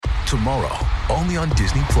Tomorrow, only on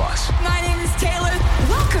Disney+. My name is Taylor.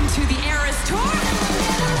 Welcome to the Eras Tour.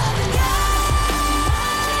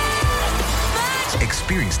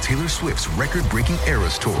 Experience Taylor Swift's record-breaking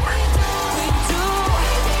Eras Tour.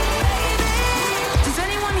 Does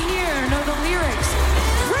anyone here know the lyrics?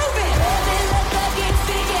 Prove it!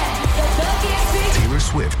 Taylor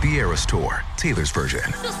Swift, the Eras Tour, Taylor's version.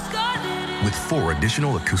 With 4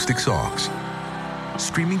 additional acoustic songs.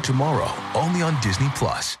 Streaming tomorrow, only on Disney+.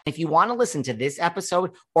 If you want to listen to this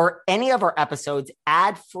episode or any of our episodes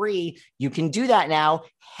ad-free, you can do that now.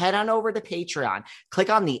 Head on over to Patreon. Click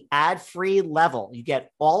on the ad-free level. You get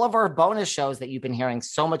all of our bonus shows that you've been hearing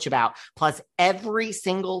so much about. Plus, every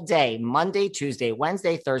single day, Monday, Tuesday,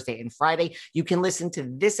 Wednesday, Thursday, and Friday, you can listen to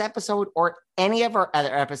this episode or any of our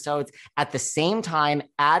other episodes at the same time,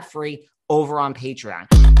 ad-free, over on Patreon.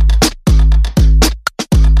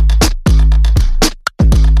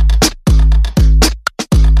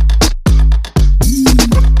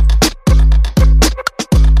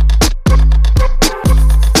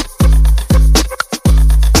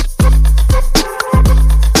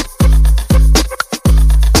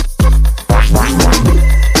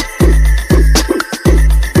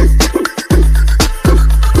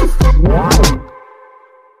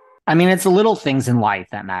 I mean, it's the little things in life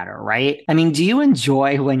that matter, right? I mean, do you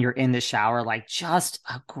enjoy when you're in the shower, like just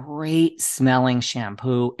a great smelling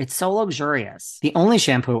shampoo? It's so luxurious. The only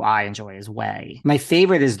shampoo I enjoy is Way. My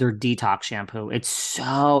favorite is their detox shampoo. It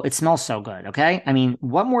smells so good, okay? I mean,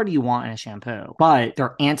 what more do you want in a shampoo? But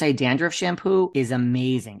their anti-dandruff shampoo is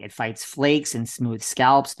amazing. It fights flakes and smooth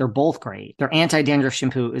scalps. They're both great. Their anti-dandruff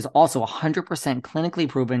shampoo is also 100% clinically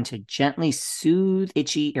proven to gently soothe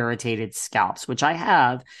itchy, irritated scalps, which I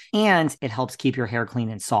have. And it helps keep your hair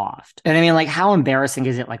clean and soft. And I mean, like, how embarrassing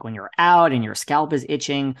is it, like, when you're out and your scalp is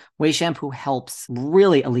itching? Way shampoo helps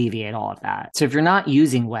really alleviate all of that. So if you're not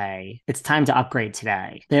using Way, it's time to upgrade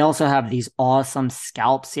today. They also have these awesome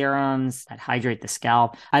scalp serums that hydrate the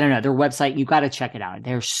scalp. I don't know, their website, you got to check it out.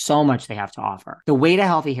 There's so much they have to offer. The way to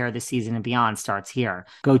healthy hair this season and beyond starts here.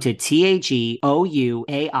 Go to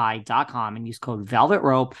THEOUAI.com and use code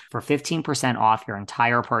VELVETROPE for 15% off your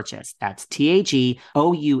entire purchase. That's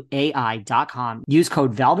THEOUAI.com. Use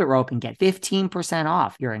code VELVETROPE and get 15%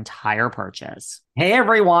 off your entire purchase. Hey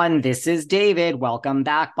everyone, this is David. Welcome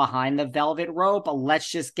back behind the Velvet Rope.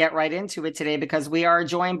 Let's just get right into it today because we are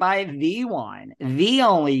joined by the one, the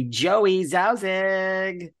only Joey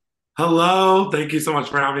ZAUZIG. Hello. Thank you so much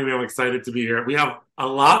for having me. I'm excited to be here. We have a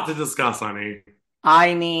lot to discuss, honey.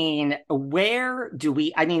 I mean,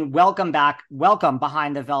 welcome back. Welcome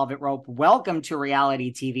behind the Velvet Rope. Welcome to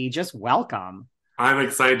reality TV. Just welcome. I'm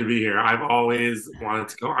excited to be here. I've always wanted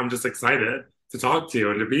to go. I'm just excited to talk to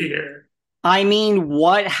you and to be here. I mean,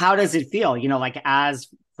 how does it feel? You know, like, as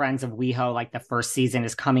friends of WeHo, like, the first season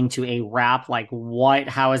is coming to a wrap. Like,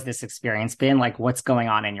 how has this experience been? Like, what's going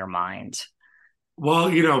on in your mind?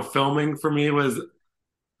 Well, filming for me was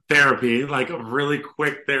therapy, like a really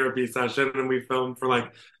quick therapy session. And we filmed for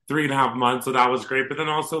like 3.5 months. So that was great. But then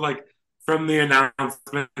also, like, from the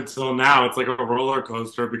announcement until now, it's like a roller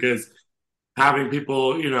coaster because having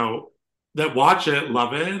people, that watch it,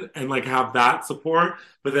 love it, and like have that support,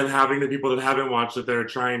 but then having the people that haven't watched it, they're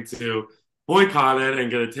trying to boycott it and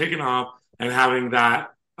get it taken off, and having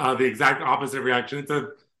that, the exact opposite reaction. It's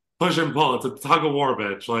a push and pull. It's a tug of war,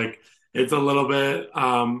 bitch. Like, it's a little bit,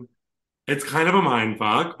 it's kind of a mind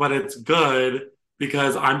fuck, but it's good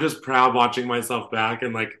because I'm just proud watching myself back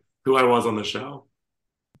and like who I was on the show.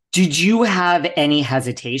 Did you have any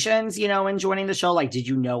hesitations, in joining the show? Like, did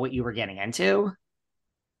you know what you were getting into?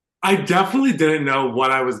 I definitely didn't know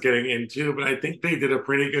what I was getting into, but I think they did a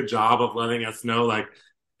pretty good job of letting us know, like,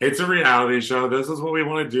 it's a reality show. This is what we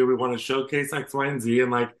want to do. We want to showcase X, Y, and Z.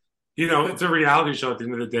 And like, it's a reality show at the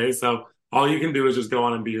end of the day. So all you can do is just go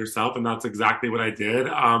on and be yourself. And that's exactly what I did,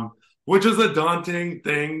 which is a daunting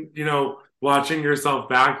thing, watching yourself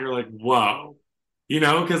back. You're like, whoa.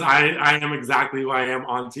 Because I am exactly who I am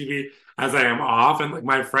on TV as I am off. And like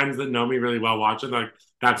my friends that know me really well watch it, like,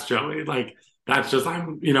 that's Joey. Like, that's just,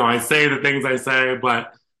 I say the things I say,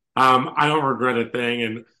 but I don't regret a thing.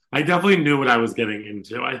 And I definitely knew what I was getting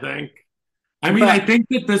into, I think. I think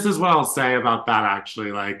that this is what I'll say about that,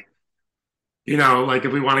 actually. Like, like,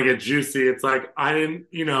 if we want to get juicy, it's like, I didn't,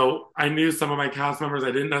 I knew some of my cast members.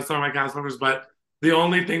 I didn't know some of my cast members, but the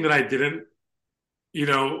only thing that I didn't,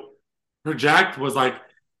 project was like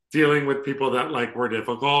dealing with people that like were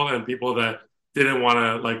difficult and people that didn't want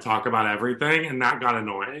to like talk about everything, and that got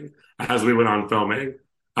annoying as we went on filming.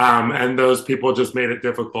 And those people just made it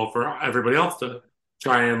difficult for everybody else to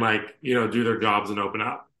try and like, do their jobs and open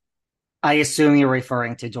up. I assume you're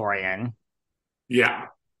referring to Dorian. Yeah.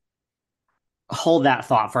 hold that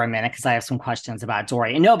thought for a minute because I have some questions about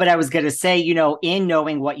Dory. No, but I was going to say, in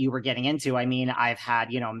knowing what you were getting into, I mean, I've had,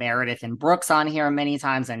 Meredith and Brooks on here many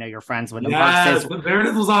times. I know you're friends with the Yes, Brookses.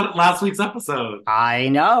 Meredith was on last week's episode. I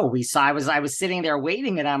know. I was sitting there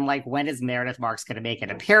waiting, and I'm like, when is Meredith Marks going to make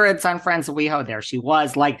an appearance on Friends of WeHo? There she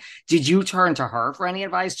was. Like, did you turn to her for any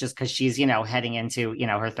advice just because she's, heading into,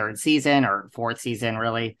 her third season or fourth season,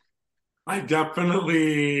 really? I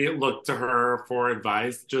definitely looked to her for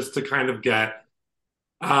advice just to kind of get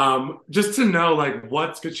just to know like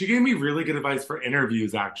what's good. She gave me really good advice for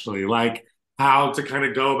interviews actually, like how to kind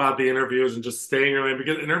of go about the interviews and just staying your lane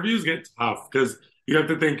because interviews get tough because you have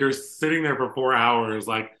to think you're sitting there for 4 hours,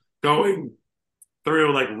 like going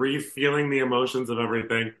through like re-feeling the emotions of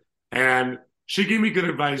everything. And she gave me good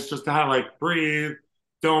advice just to how to like breathe,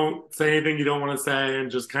 don't say anything you don't want to say,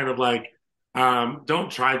 and just kind of like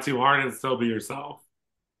don't try too hard and still be yourself.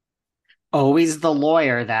 Always the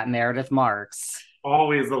lawyer, that Meredith Marks.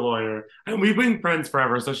 Always the lawyer. And we've been friends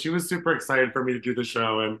forever, so she was super excited for me to do the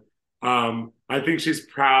show. And I think she's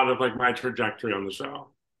proud of like my trajectory on the show.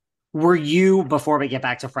 Were you, before we get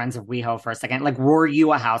back to Friends of WeHo for a second, like, were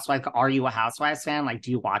you a housewife? Are you a Housewives fan? Like,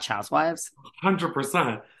 do you watch Housewives?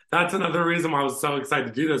 100%. That's another reason why I was so excited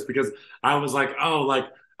to do this because I was like, oh, like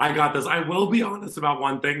I got this. I will be honest about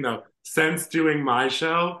one thing though. Since doing my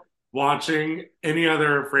show, watching any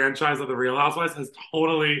other franchise of The Real Housewives has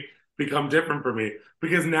totally become different for me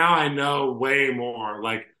because now I know way more,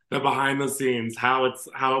 like the behind the scenes, how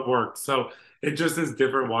it works. So it just is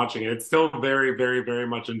different watching it. It's still very, very, very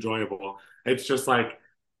much enjoyable. It's just like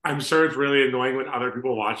I'm sure it's really annoying when other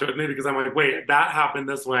people watch it with me because I'm like, wait, that happened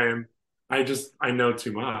this way, and I know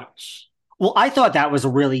too much. Well, I thought that was a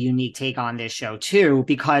really unique take on this show too,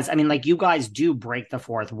 because I mean, like you guys do break the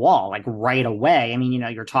fourth wall like right away. I mean,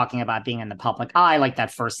 you're talking about being in the public eye, like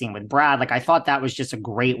that first scene with Brad. Like I thought that was just a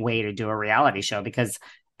great way to do a reality show because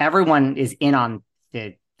everyone is in on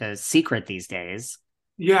the secret these days.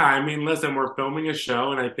 Yeah, I mean, listen, we're filming a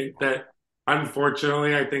show, and I think that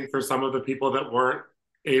unfortunately, I think for some of the people that weren't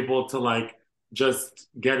able to like just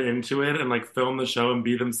get into it and like film the show and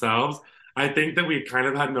be themselves, I think that we kind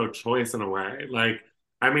of had no choice in a way. Like,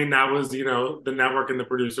 I mean, that was, the network and the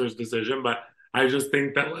producer's decision, but I just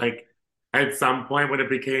think that like at some point when it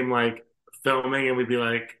became like filming and we'd be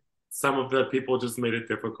like, some of the people just made it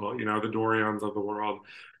difficult, the Dorians of the world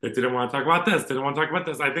that didn't want to talk about this, didn't want to talk about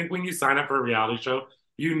this. I think when you sign up for a reality show,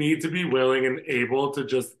 you need to be willing and able to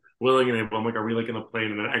just willing and able. I'm like, are we like in a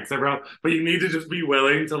plane in an exit route? But you need to just be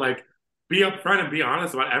willing to like be upfront and be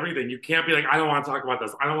honest about everything. You can't be like, I don't want to talk about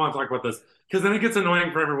this. I don't want to talk about this. Because then it gets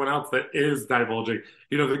annoying for everyone else that is divulging.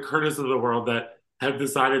 The Curtis of the world that have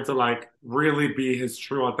decided to like really be his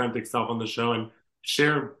true authentic self on the show and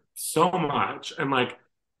share so much. And like,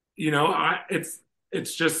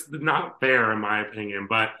 it's just not fair in my opinion,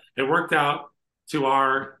 but it worked out to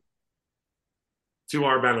our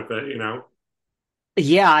benefit.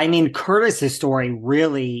 Yeah, I mean, Curtis's story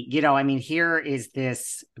really, I mean, here is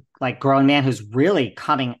this like grown man who's really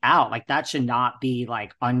coming out. Like that should not be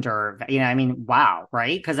like under, I mean, wow,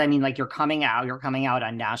 right? Because I mean, like you're coming out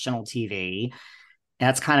on national TV.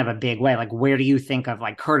 That's kind of a big way. Like, where do you think of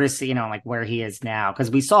like Curtis, like where he is now? Because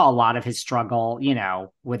we saw a lot of his struggle,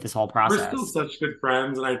 with this whole We're still process. such good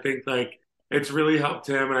friends, and I think like it's really helped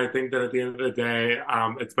him. And I think that at the end of the day,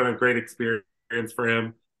 it's been a great experience for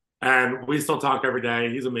him. And we still talk every day.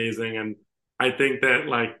 He's amazing, and I think that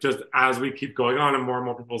like just as we keep going on and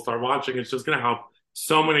more people start watching, it's just going to help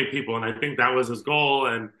so many people. And I think that was his goal,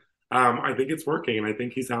 and I think it's working, and I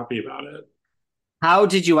think he's happy about it.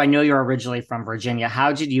 I know you're originally from Virginia.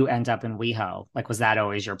 How did you end up in WeHo? Like, was that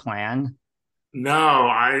always your plan? No,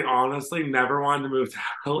 I honestly never wanted to move to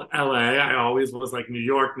LA. I always was like New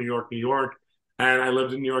York, New York, New York. And I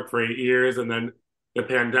lived in New York for 8 years. And then the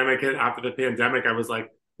pandemic hit. After the pandemic, I was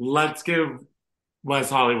like, let's give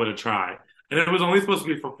West Hollywood a try. And it was only supposed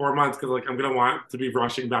to be for 4 months because like I'm gonna want to be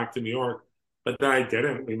rushing back to New York. But then I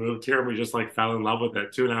didn't. We moved here and we just like fell in love with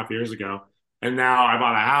it 2.5 years ago. And now I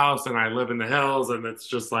bought a house and I live in the hills and it's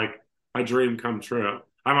just like a dream come true.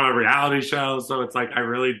 I'm on a reality show, so it's like I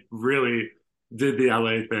really, really did the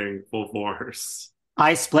LA thing full force.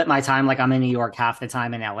 I split my time. Like I'm in New York half the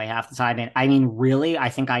time and LA half the time. And I mean, really, I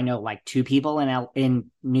think I know like two people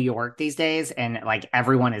in New York these days, and like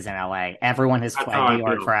everyone is in LA. Everyone has That's how fled New I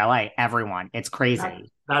York feel. for LA. Everyone. It's That,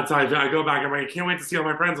 crazy. that's how I go back. I'm like, I can't wait to see all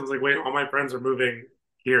my friends. I was like, wait, all my friends are moving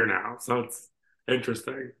here now. So it's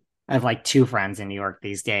interesting. I have like two friends in New York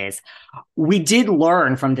these days. We did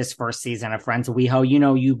learn from this first season of Friends of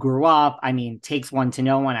WeHo, you grew up. I mean, takes one to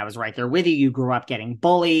know one. I was right there with you. You grew up getting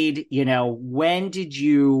bullied. When did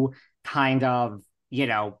you kind of,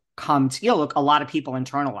 come to, look, a lot of people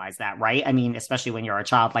internalize that, right? I mean, especially when you're a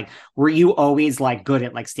child, like, were you always like good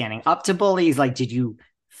at like standing up to bullies? Like, did you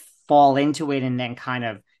fall into it and then kind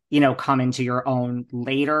of, come into your own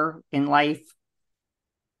later in life?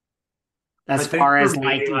 As far as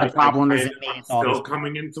me, like the problem isn't me, I'm it's all still this.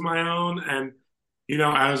 coming into my own. And,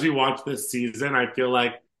 as you watch this season, I feel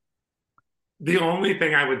like the only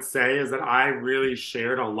thing I would say is that I really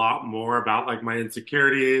shared a lot more about like my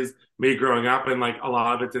insecurities, me growing up, and like a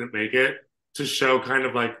lot of it didn't make it to show kind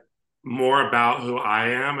of like more about who I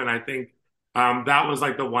am. And I think that was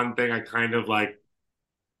like the one thing I kind of like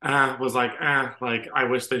like I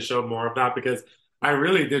wish they showed more of that because I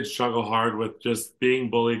really did struggle hard with just being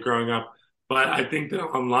bullied growing up. But I think that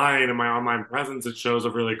online and my online presence, it shows a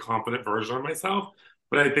really confident version of myself.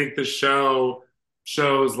 But I think the show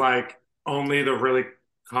shows like only the really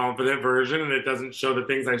confident version and it doesn't show the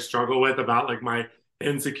things I struggle with about like my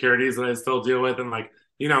insecurities that I still deal with and like,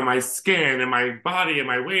 my skin and my body and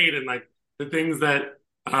my weight and like the things that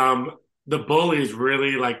the bullies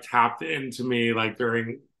really like tapped into me like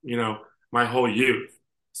during my whole youth.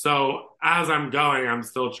 So as I'm going, I'm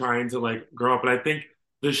still trying to like grow up. But I think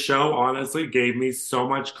the show honestly gave me so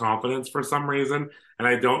much confidence for some reason. And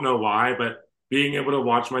I don't know why, but being able to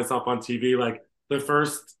watch myself on TV, like the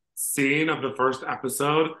first scene of the first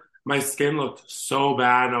episode, my skin looked so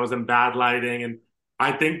bad and I was in bad lighting. And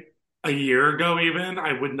I think a year ago, even,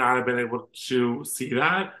 I would not have been able to see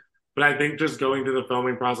that. But I think just going through the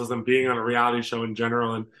filming process and being on a reality show in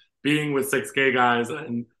general and being with six gay guys,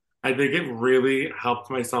 and I think it really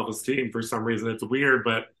helped my self-esteem for some reason. It's weird,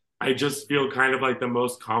 but I just feel kind of like the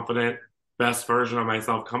most confident, best version of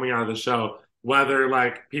myself coming out of the show, whether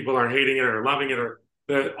like people are hating it or loving it or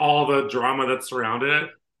all the drama that surrounded it.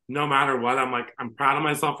 No matter what, I'm like, I'm proud of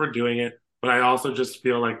myself for doing it, but I also just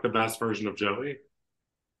feel like the best version of Joey.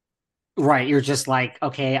 Right. You're just like,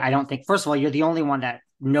 okay, I don't think, first of all, you're the only one that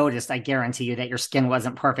noticed, I guarantee you, that your skin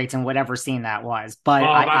wasn't perfect in whatever scene that was. But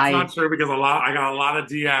Well, that's not true because I got a lot of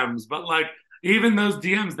DMs, but like even those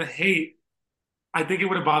DMs, the hate, I think it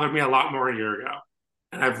would have bothered me a lot more a year ago.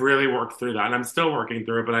 And I've really worked through that and I'm still working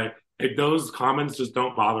through it, but those comments just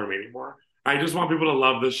don't bother me anymore. I just want people to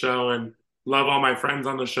love the show and love all my friends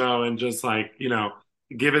on the show and just like,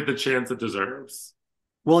 give it the chance it deserves.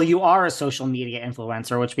 Well, you are a social media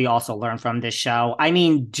influencer, which we also learned from this show. I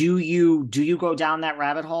mean, do you go down that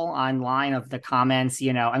rabbit hole online of the comments?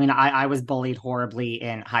 I mean, I was bullied horribly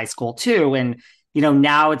in high school too. And,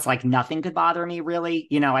 now it's like nothing could bother me really.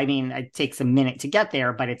 I mean, it takes a minute to get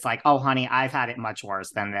there, but it's like, oh, honey, I've had it much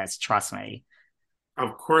worse than this. Trust me.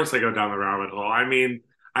 Of course I go down the rabbit hole. I mean,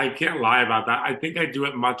 I can't lie about that. I think I do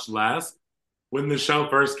it much less. When the show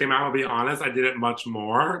first came out, I'll be honest, I did it much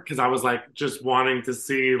more because I was like just wanting to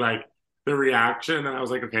see like the reaction. And I was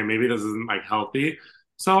like, okay, maybe this isn't like healthy.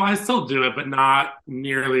 So I still do it, but not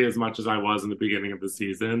nearly as much as I was in the beginning of the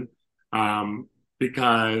season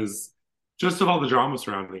because just of all the drama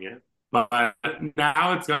surrounding it. But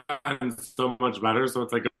now it's gotten so much better. So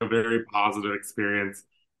it's like a very positive experience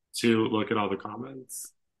to look at all the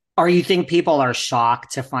comments. Or you think people are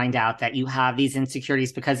shocked to find out that you have these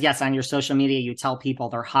insecurities? Because yes, on your social media, you tell people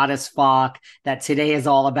they're hot as fuck, that today is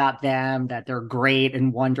all about them, that they're great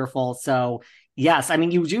and wonderful. So yes, I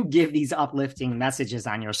mean, you do give these uplifting messages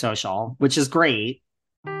on your social, which is great.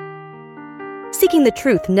 Seeking the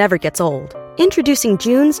truth never gets old. Introducing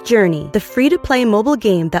June's Journey, the free-to-play mobile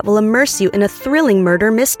game that will immerse you in a thrilling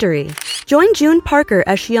murder mystery. Join June Parker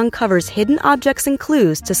as she uncovers hidden objects and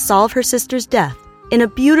clues to solve her sister's death in a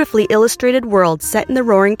beautifully illustrated world set in the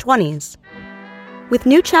Roaring '20s. With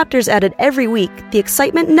new chapters added every week, the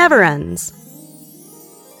excitement never ends.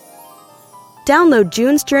 Download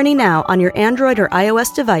June's Journey now on your Android or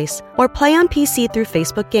iOS device, or play on PC through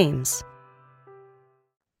Facebook Games.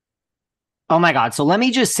 Oh my God. So let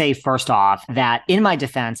me just say first off that in my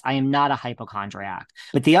defense, I am not a hypochondriac.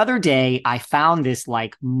 But the other day I found this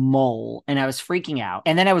like mole and I was freaking out.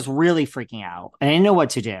 And then I was really freaking out. And I didn't know what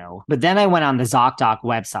to do. But then I went on the ZocDoc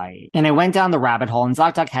website and I went down the rabbit hole, and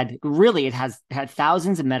ZocDoc had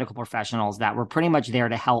thousands of medical professionals that were pretty much there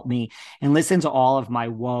to help me and listen to all of my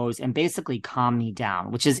woes and basically calm me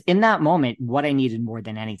down, which is in that moment what I needed more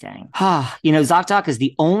than anything. ZocDoc is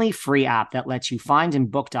the only free app that lets you find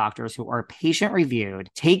and book doctors who are patient-reviewed,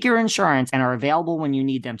 take your insurance, and are available when you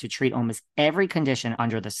need them to treat almost every condition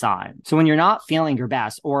under the sun. So when you're not feeling your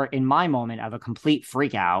best, or in my moment of a complete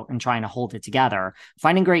freak out and trying to hold it together,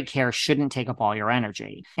 finding great care shouldn't take up all your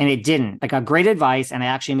energy. And it didn't. I got great advice, and I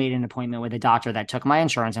actually made an appointment with a doctor that took my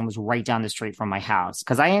insurance and was right down the street from my house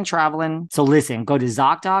because I ain't traveling. So listen, go to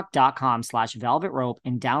ZocDoc.com/velvetrope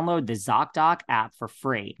and download the ZocDoc app for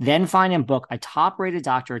free. Then find and book a top-rated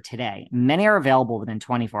doctor today. Many are available within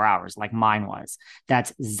 24 hours, like mine was.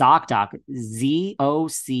 That's ZocDoc,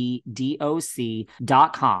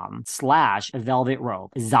 ZocDoc.com/velvetrope.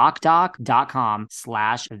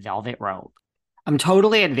 ZocDoc.com/velvetrope. I'm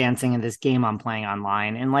totally advancing in this game I'm playing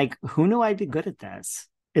online, and like, who knew I'd be good at this?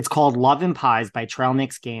 It's called Love and Pies by Trail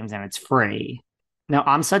Mix Games, and it's free. Now,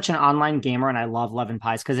 I'm such an online gamer, and I love Love and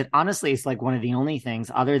Pies because it honestly is like one of the only things,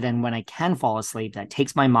 other than when I can fall asleep, that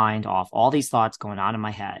takes my mind off all these thoughts going on in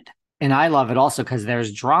my head. And I love it also because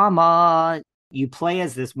there's drama. You play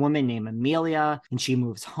as this woman named Amelia, and she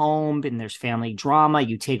moves home, and there's family drama.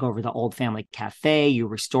 You take over the old family cafe, you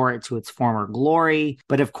restore it to its former glory.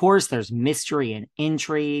 But of course, there's mystery and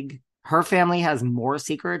intrigue. Her family has more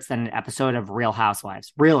secrets than an episode of Real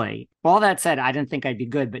Housewives. Really. All that said, I didn't think I'd be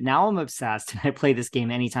good, but now I'm obsessed, and I play this game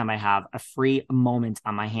anytime I have a free moment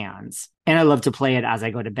on my hands. And I love to play it as I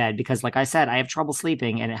go to bed because, like I said, I have trouble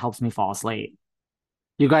sleeping, and it helps me fall asleep.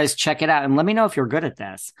 You guys check it out and let me know if you're good at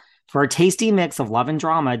this. For a tasty mix of love and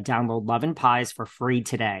drama, download Love and Pies for free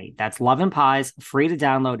today. That's Love and Pies, free to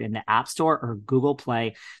download in the App Store or Google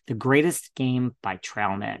Play. The greatest game by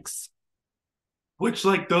Trail Mix. Which,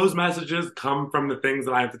 like, those messages come from the things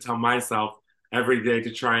that I have to tell myself every day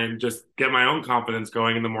to try and just get my own confidence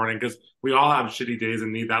going in the morning, because we all have shitty days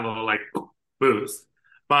and need that little, like, boost.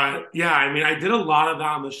 But, yeah, I mean, I did a lot of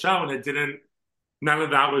that on the show, and none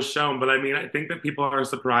of that was shown. But, I mean, I think that people are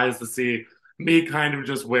surprised to see me kind of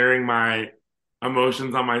just wearing my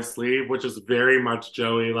emotions on my sleeve, which is very much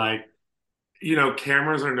Joey, like, you know,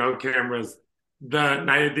 cameras or no cameras, the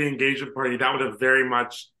night of the engagement party, that would have very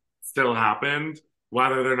much still happened,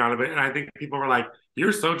 whether they're not a bit. And I think people were like,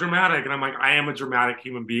 you're so dramatic. And I'm like, I am a dramatic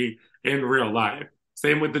human being in real life.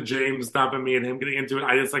 Same with the James stuff and me and him getting into it.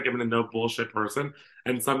 I just like am a no bullshit person.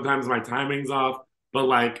 And sometimes my timing's off, but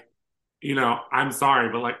like, you know, I'm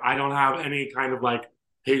sorry, but like, I don't have any kind of like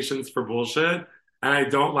patience for bullshit. And I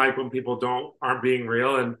don't like when people aren't being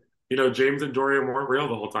real. And, you know, James and Dorian weren't real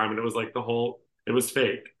the whole time. And it was like it was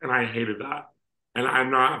fake. And I hated that. And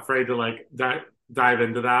I'm not afraid to like dive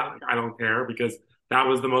into that. Like, I don't care, because that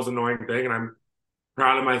was the most annoying thing. And I'm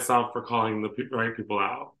proud of myself for calling the right people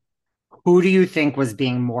out. Who do you think was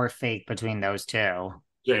being more fake between those two?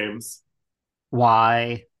 James.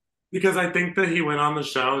 Why? Because I think that he went on the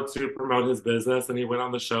show to promote his business, and he went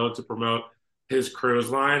on the show to promote his cruise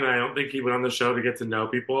line. I don't think he went on the show to get to know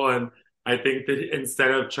people. And I think that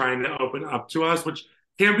instead of trying to open up to us, which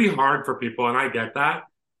can be hard for people, and I get that,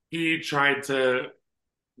 he tried to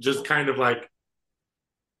just kind of like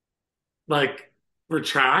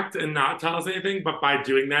retract and not tell us anything. But by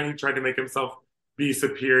doing that, he tried to make himself be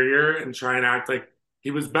superior and try and act like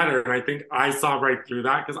he was better. And I think I saw right through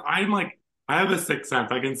that, because I'm like, I have a sixth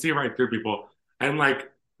sense. I can see right through people. And like,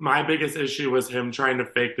 my biggest issue was him trying to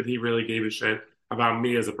fake that he really gave a shit about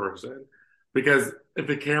me as a person. Because if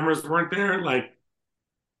the cameras weren't there, like,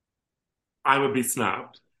 I would be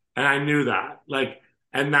snubbed. And I knew that. Like,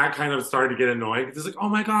 and that kind of started to get annoying. It's like, oh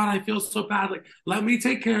my God, I feel so bad. Like, let me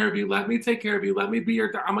take care of you. Let me take care of you. Let me be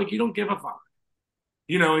your. I'm like, you don't give a fuck.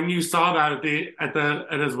 You know, and you saw that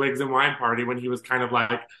at his Wigs and Wine party, when he was kind of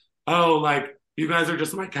like, oh, like, you guys are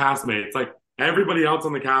just my castmates. Like, everybody else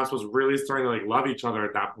on the cast was really starting to like love each other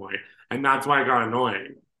at that point. And that's why it got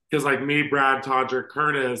annoying. Because like me, Brad, Todrick,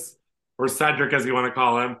 Curtis, or Cedric, as you want to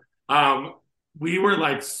call him, we were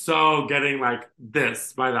like so getting like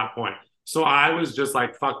this by that point. So I was just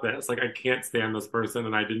like, fuck this. Like, I can't stand this person,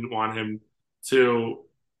 and I didn't want him to,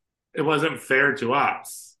 it wasn't fair to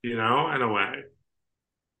us, you know, in a way.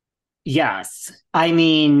 Yes. I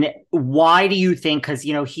mean, why do you think, because,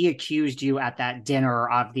 you know, he accused you at that dinner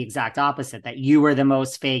of the exact opposite, that you were the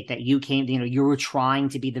most fake, that you came, you know, you were trying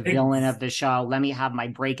to be the villain of the show. Let me have my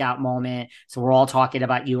breakout moment. So we're all talking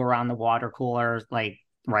about you around the water cooler, like,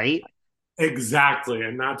 right? Exactly.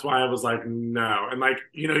 And that's why I was like, no. And like,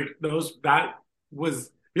 you know, you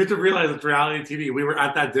have to realize it's reality TV. We were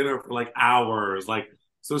at that dinner for like hours. Like,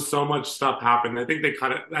 so much stuff happened. I think they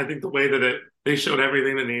cut it. I think the way that they showed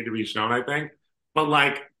everything that needed to be shown, I think. But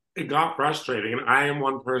like, it got frustrating. And I am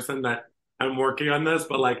one person that I'm working on this.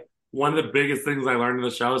 But like, one of the biggest things I learned in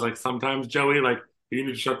the show is like, sometimes, Joey, like, you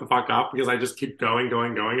need to shut the fuck up, because I just keep going,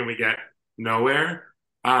 and we get nowhere.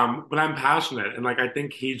 But I'm passionate. And like, I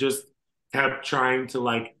think he just kept trying to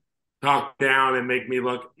like talk down and make me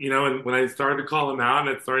look, and when I started to call him out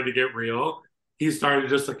and it started to get real, he started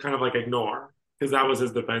just to kind of like ignore because that was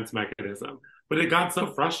his defense mechanism. But it got so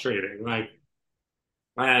frustrating.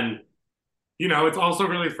 And it's also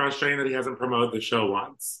really frustrating that he hasn't promoted the show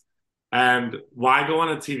once. And why go on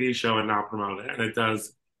a TV show and not promote it? And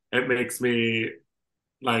it makes me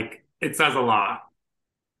like, it says a lot.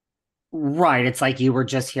 Right. It's like you were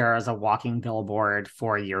just here as a walking billboard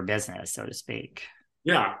for your business, so to speak.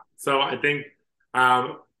 Yeah. So I think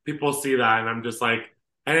people see that, and I'm just like,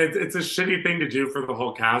 and it's a shitty thing to do for the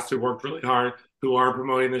whole cast who worked really hard, who are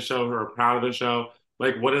promoting the show, who are proud of the show.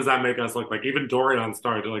 Like, what does that make us look like? Even Dorian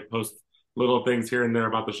started to like post little things here and there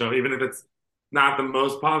about the show, even if it's not the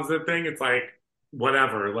most positive thing. It's like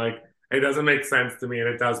whatever. Like, it doesn't make sense to me, and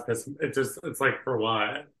it does piss. It's like for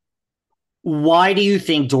what? Why do you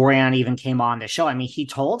think Dorian even came on the show? I mean, he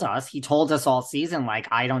told us all season, like,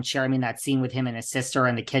 I don't share. I mean, that scene with him and his sister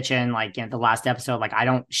in the kitchen, like in the last episode, like, I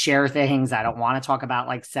don't share things. I don't want to talk about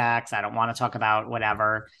like sex. I don't want to talk about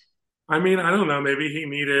whatever. I mean, I don't know. Maybe he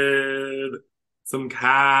needed some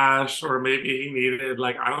cash, or maybe he needed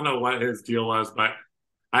like I don't know what his deal was, but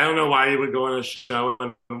I don't know why he would go on a show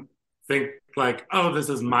and think like, oh, this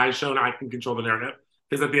is my show and I can control the narrative.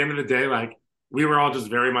 Because at the end of the day, like we were all just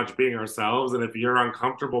very much being ourselves. And if you're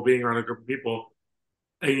uncomfortable being around a group of people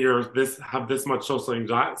and have this much social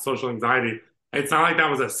anxiety, it's not like that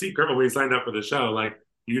was a secret when we signed up for the show. Like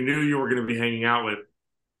you knew you were going to be hanging out with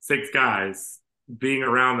six guys, being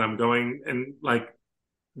around them, going and like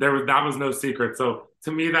that was no secret. So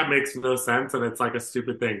to me, that makes no sense, and it's like a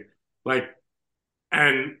stupid thing. Like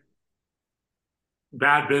and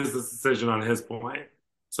bad business decision on his point.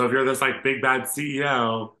 So if you're this like big bad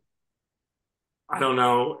CEO, I don't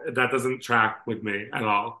know, that doesn't track with me at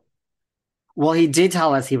all. Well, he did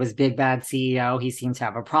tell us he was big bad CEO. He seemed to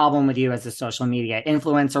have a problem with you as a social media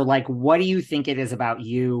influencer. Like, what do you think it is about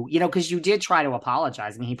you? Because you did try to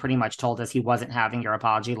apologize. I mean, he pretty much told us he wasn't having your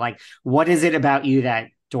apology. Like, what is it about you that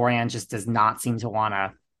Dorian just does not seem to want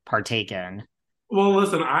to partake in? Well,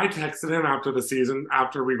 listen, I texted him after the season,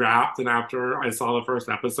 after we wrapped and after I saw the first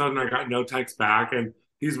episode, and I got no text back. And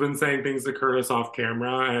he's been saying things to Curtis off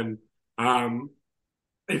camera. And um,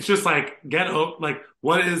 it's just like, like,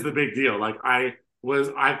 what is the big deal? Like, I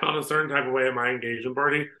felt a certain type of way at my engagement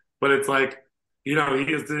party, but it's like, he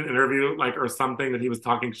just did an interview, like, or something that he was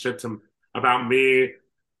talking shit about me,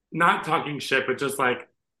 not talking shit, but just like,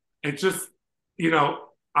 it's just, you know,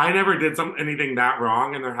 I never did anything that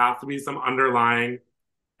wrong, and there has to be some underlying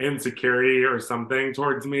insecurity or something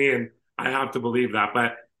towards me, and I have to believe that.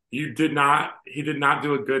 But he did not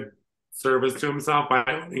do a good service to himself by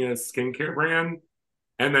owning a skincare brand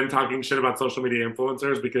and then talking shit about social media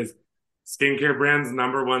influencers, because skincare brands'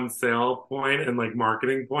 number one sale point and like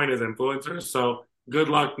marketing point is influencers. So good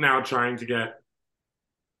luck now trying to get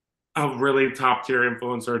a really top tier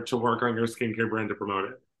influencer to work on your skincare brand to promote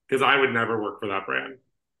it, because I would never work for that brand.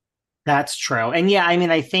 That's true. And yeah, I mean,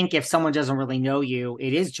 I think if someone doesn't really know you,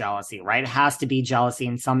 it is jealousy, right? It has to be jealousy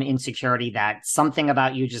and some insecurity that something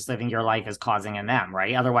about you just living your life is causing in them,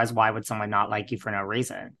 right? Otherwise, why would someone not like you for no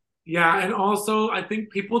reason? Yeah, and also I think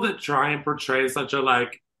people that try and portray such a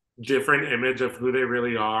like different image of who they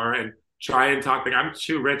really are and try and talk like I'm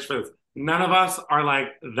too rich for this. None of us are like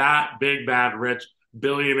that big bad rich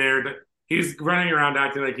billionaire. He's running around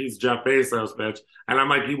acting like he's Jeff Bezos, bitch. And I'm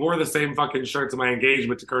like, he wore the same fucking shirt to my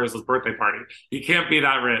engagement to Curtis's birthday party. He can't be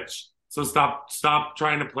that rich. So stop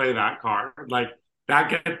trying to play that card. Like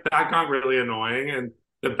that got really annoying. And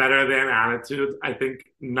the better than attitude, I think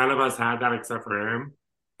none of us had that except for him.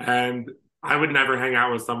 And I would never hang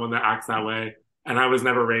out with someone that acts that way. And I was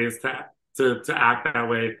never raised to act that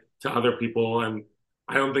way to other people. And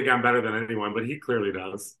I don't think I'm better than anyone, but he clearly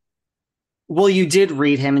does. Well, you did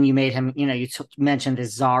read him and you made him, mentioned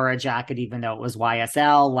this Zara jacket, even though it was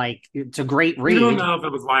YSL. Like, it's a great We don't read. know if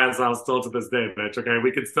it was YSL still to this day, bitch. Okay.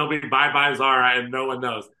 We could still be bye bye Zara and no one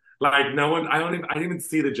knows. Like, no one, I didn't even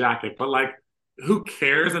see the jacket, but like, who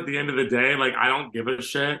cares at the end of the day? Like, I don't give a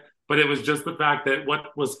shit. But it was just the fact that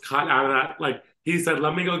what was cut out of that, like, he said,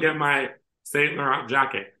 let me go get my Saint Laurent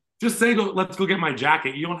jacket. Just say, let's go get my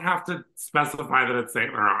jacket. You don't have to specify that it's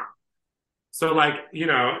Saint Laurent. So, like,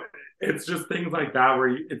 it's just things like that where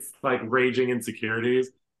it's like raging insecurities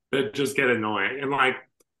that just get annoying. And like,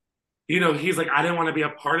 he's like, I didn't want to be a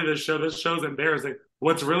part of this show. This show's embarrassing.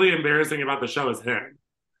 What's really embarrassing about the show is him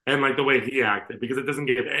and like the way he acted, because it doesn't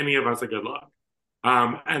give any of us a good look.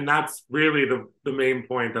 And that's really the main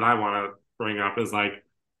point that I want to bring up is like,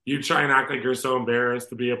 you try and act like you're so embarrassed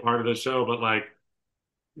to be a part of the show, but like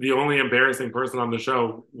the only embarrassing person on the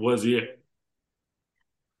show was you.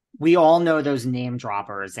 We all know those name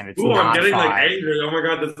droppers, and it's Ooh, I'm not getting like fun. angry. Oh my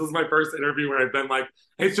God, this is my first interview where I've been like,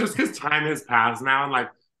 it's just because time has passed now and like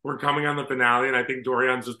we're coming on the finale. And I think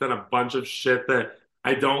Dorian's just done a bunch of shit that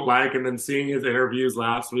I don't like. And then seeing his interviews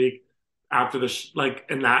last week after the, like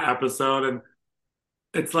in that episode, and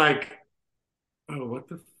it's like, oh, what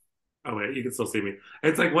the, oh wait, you can still see me.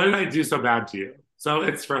 It's like, what did I do so bad to you? So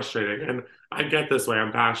it's frustrating. And I get this way.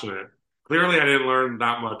 I'm passionate. Clearly, I didn't learn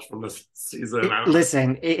that much from this season. I don't know.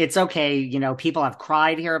 Listen, it's okay. You know, people have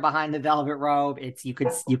cried here behind the velvet rope. It's you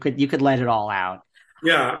could let it all out.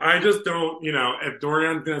 Yeah, I just don't, if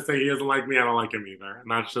Dorian's gonna say he doesn't like me, I don't like him either. And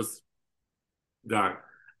that's just done.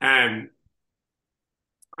 And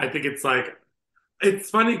I think it's like it's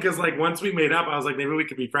funny because like once we made up, I was like, maybe we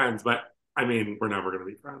could be friends, but I mean, we're never gonna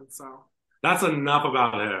be friends. So that's enough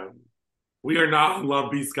about him. We are not in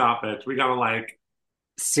love be Scott, bitch. We gotta like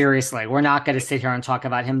Seriously, we're not going to sit here and talk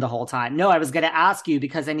about him the whole time. No, I was going to ask you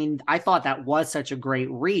because I mean, I thought that was such a great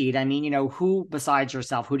read. I mean, who besides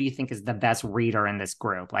yourself, who do you think is the best reader in this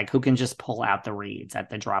group? Like, who can just pull out the reads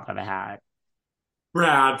at the drop of a hat?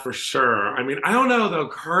 Brad for sure. I mean, I don't know though.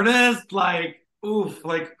 Curtis, like, oof,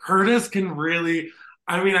 like Curtis can really.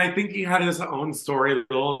 I mean, I think he had his own story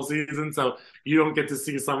the whole season, so you don't get to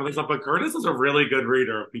see some of the stuff. But Curtis is a really good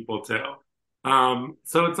reader of people too.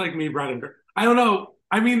 So it's like me, Brad, and I don't know.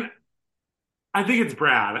 I mean, I think it's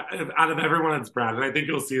Brad. Out of everyone, it's Brad, and I think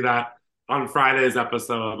you'll see that on Friday's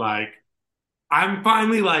episode. Like, I'm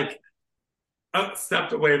finally like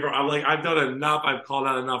stepped away from. I'm like, I've done enough. I've called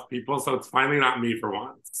out enough people, so it's finally not me for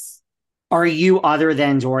once. Are you other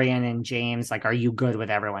than Dorian and James? Like, are you good with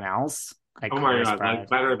everyone else? Like Oh my Curtis, God, like Brad.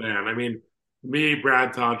 better than. I mean, me,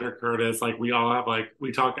 Brad, Todrick, Curtis, like we all have like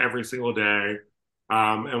we talk every single day.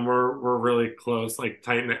 And we're really close, like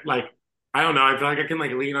tight knit. Like I don't know, I feel like I can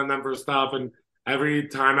like lean on them for stuff. And every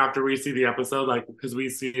time after we see the episode, like because we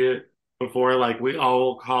see it before, like we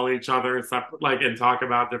all call each other and stuff, like and talk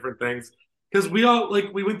about different things. Because we all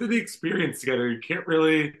like we went through the experience together. You can't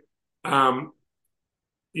really, um,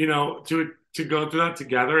 to go through that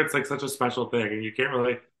together. It's like such a special thing, and you can't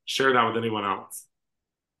really share that with anyone else.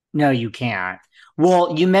 No, you can't.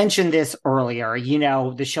 Well, you mentioned this earlier.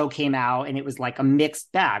 The show came out and it was like a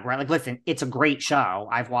mixed bag, right? Like, listen, it's a great show.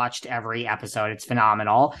 I've watched every episode. It's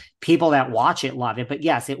phenomenal. People that watch it love it. But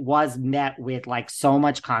yes, it was met with like so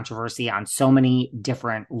much controversy on so many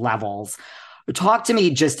different levels. Talk to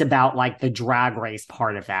me just about like the drag race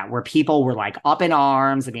part of that, where people were like up in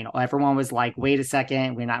arms. I mean, everyone was like, wait a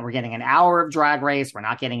second, we're getting an hour of drag race. We're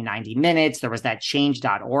not getting 90 minutes. There was that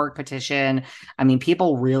change.org petition. I mean,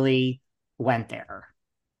 people really went there.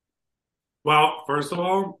 Well, first of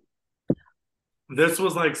all, this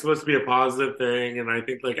was like supposed to be a positive thing, and I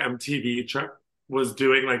think like MTV was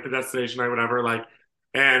doing like the destination night, whatever. Like,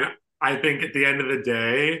 and I think at the end of the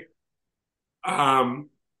day, um,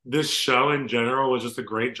 this show in general was just a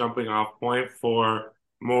great jumping off point for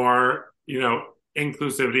more,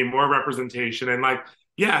 inclusivity, more representation, and like,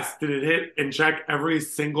 yes, did it hit and check every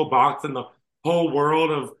single box in the whole world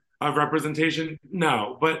of representation?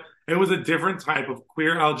 No, but it was a different type of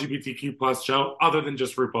queer LGBTQ plus show other than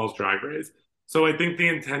just RuPaul's Drag Race. So I think the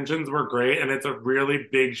intentions were great, and it's a really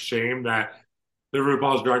big shame that the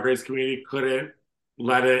RuPaul's Drag Race community couldn't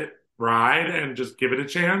let it ride and just give it a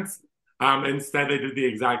chance. Instead, they did the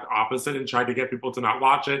exact opposite and tried to get people to not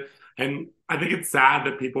watch it. And I think it's sad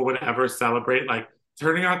that people would ever celebrate like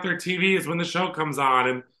turning out their TVs when the show comes on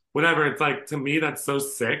and whatever. It's like to me that's so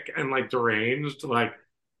sick and like deranged. Like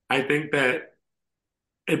I think that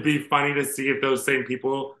it'd be funny to see if those same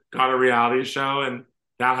people got a reality show and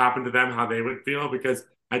that happened to them, how they would feel. Because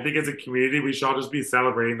I think as a community, we should all just be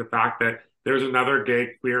celebrating the fact that there's another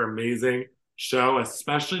gay, queer, amazing show,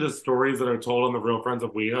 especially the stories that are told on the Real Friends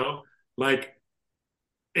of WeHo. Like,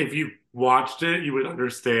 if you watched it, you would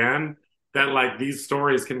understand that like these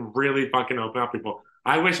stories can really fucking open up people.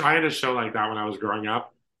 I wish I had a show like that when I was growing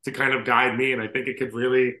up to kind of guide me, and I think it could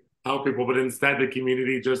really help people. But instead, the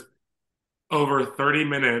community just over 30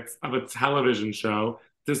 minutes of a television show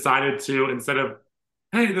decided to, instead of,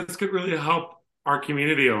 hey, this could really help our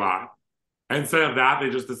community a lot. Instead of that, they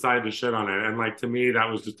just decided to shit on it. And like to me, that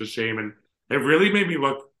was just a shame. And it really made me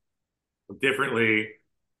look differently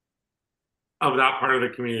of that part of the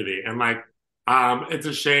community. And like, it's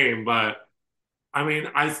a shame, but I mean,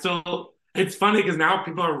 it's funny because now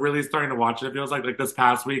people are really starting to watch it. It feels like this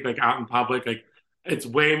past week, like out in public, like it's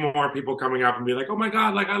way more people coming up and be like, oh my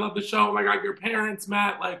God, like I love the show. Oh my God, your parents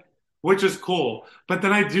met, like, which is cool. But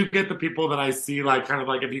then I do get the people that I see, like, kind of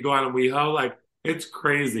like if you go out on WeHo, like, it's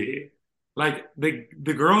crazy. Like the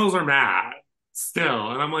girls are mad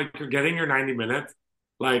still. And I'm like, you're getting your 90 minutes.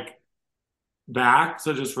 Like, back,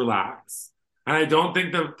 so just relax. And I don't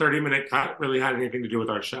think the 30-minute cut really had anything to do with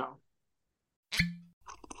our show.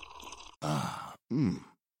 Ah, mmm.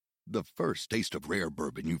 The first taste of rare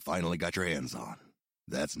bourbon you finally got your hands on.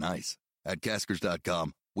 That's nice. At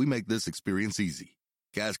Caskers.com, we make this experience easy.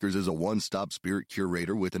 Caskers is a one-stop spirit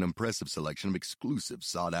curator with an impressive selection of exclusive,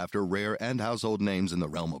 sought-after, rare, and household names in the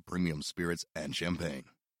realm of premium spirits and champagne.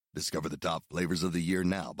 Discover the top flavors of the year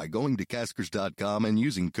now by going to Caskers.com and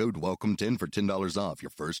using code WELCOME10 for $10 off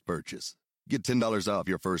your first purchase. Get $10 off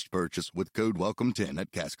your first purchase with code WELCOME10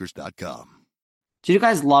 at Caskers.com. Did you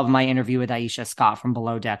guys love my interview with Aisha Scott from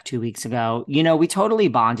Below Deck 2 weeks ago? You know, we totally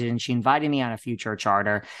bonded and she invited me on a future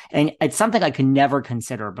charter. And it's something I could never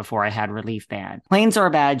consider before I had Relief Band. Planes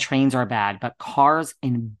are bad, trains are bad, but cars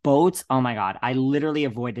and boats, oh my God, I literally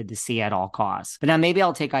avoided the sea at all costs. But now maybe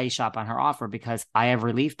I'll take Aisha up on her offer because I have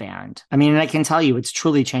Relief Band. I mean, and I can tell you, it's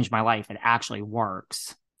truly changed my life. It actually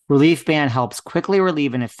works. Relief Band helps quickly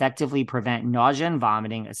relieve and effectively prevent nausea and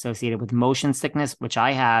vomiting associated with motion sickness, which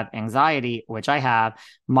I have, anxiety, which I have,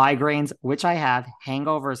 migraines, which I have,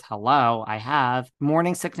 hangovers, hello, I have,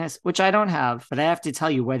 morning sickness, which I don't have. But I have to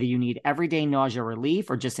tell you, whether you need everyday nausea relief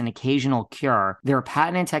or just an occasional cure, their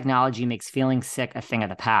patented technology makes feeling sick a thing of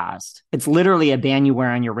the past. It's literally a band you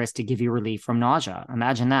wear on your wrist to give you relief from nausea.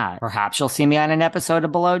 Imagine that. Perhaps you'll see me on an episode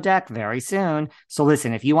of Below Deck very soon. So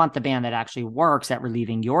listen, if you want the band that actually works at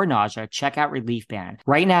relieving your nausea, check out Relief Band.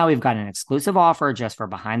 Right now, we've got an exclusive offer just for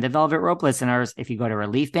Behind the Velvet Rope listeners. If you go to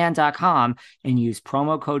reliefband.com and use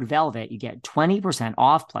promo code VELVET, you get 20%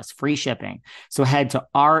 off plus free shipping. So head to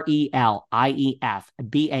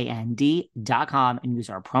reliefband.com and use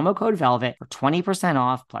our promo code VELVET for 20%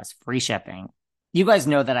 off plus free shipping. You guys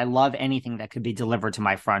know that I love anything that could be delivered to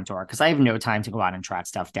my front door because I have no time to go out and track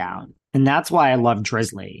stuff down. And that's why I love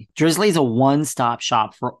Drizzly. Drizzly is a one-stop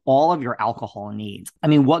shop for all of your alcohol needs. I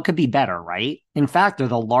mean, what could be better, right? In fact, they're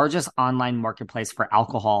the largest online marketplace for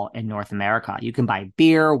alcohol in North America. You can buy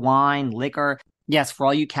beer, wine, liquor. Yes, for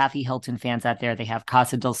all you Kathy Hilton fans out there, they have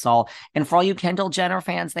Casa del Sol. And for all you Kendall Jenner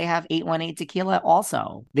fans, they have 818 Tequila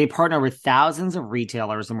also. They partner with thousands of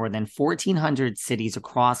retailers in more than 1,400 cities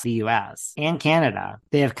across the U.S. and Canada.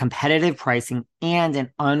 They have competitive pricing and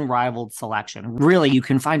an unrivaled selection. Really, you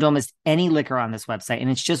can find almost any liquor on this website, and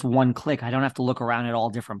it's just one click. I don't have to look around at all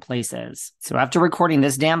different places. So after recording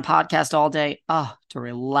this damn podcast all day, to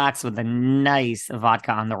relax with a nice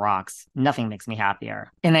vodka on the rocks, nothing makes me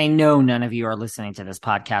happier. And I know none of you are listening to this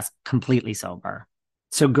podcast completely sober.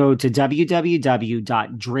 So go to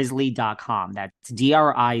www.drizzly.com. That's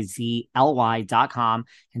DRIZLY.com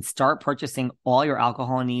and start purchasing all your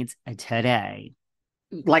alcohol needs today.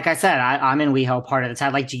 Like I said, I'm in WeHo part of the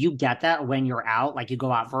time. Like, do you get that when you're out? Like, you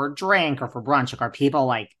go out for a drink or for brunch? Like, are people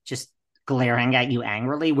like just glaring at you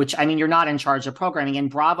angrily? Which, I mean, you're not in charge of programming. And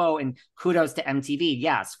bravo and kudos to MTV,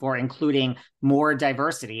 yes, for including more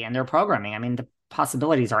diversity in their programming. I mean, the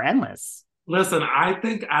possibilities are endless. Listen, I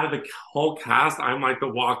think out of the whole cast, I'm like the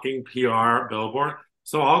walking PR billboard.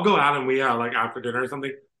 So I'll go out and WeHo like after dinner or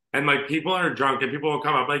something. And like people are drunk and people will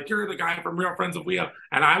come up like, you're the guy from Real Friends of WeHo.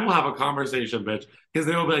 And I will have a conversation, bitch. Because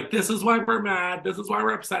they will be like, this is why we're mad. This is why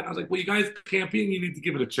we're upset. And I was like, well, you guys can't be and you need to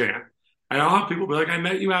give it a chance. And I'll have people be like, I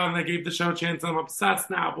met you out and I gave the show a chance and I'm obsessed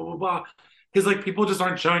now, blah, blah, blah. Because like people just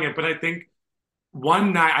aren't showing it. But I think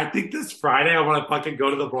one night, I think this Friday, I want to fucking go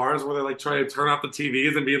to the bars where they like try to turn off the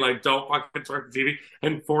TVs and be like, don't fucking turn the TV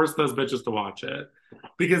and force those bitches to watch it.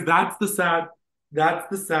 Because that's the sad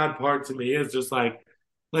part to me is just like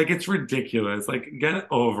it's ridiculous. Like get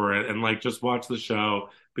over it and like just watch the show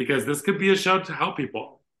because this could be a show to help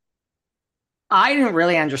people. I didn't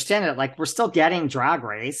really understand it. Like, we're still getting Drag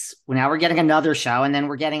Race. Now we're getting another show, and then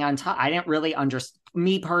we're getting on top. I didn't really understand.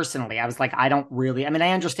 Me personally, I was like, I don't really. I mean,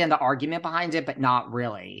 I understand the argument behind it, but not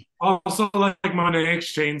really. Also, like Monet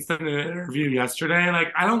X Change said in an interview yesterday,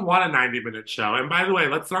 like, I don't want a 90-minute show. And by the way,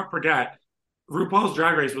 let's not forget, RuPaul's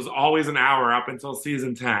Drag Race was always an hour up until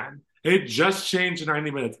season 10. It just changed to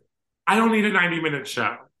 90 minutes. I don't need a 90-minute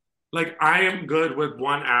show. Like, I am good with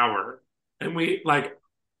 1 hour. And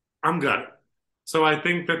I'm good. So I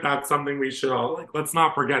think that that's something we should all, like, let's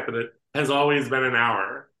not forget that it has always been an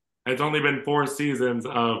hour. It's only been 4 seasons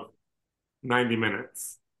of 90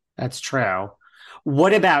 minutes. That's true.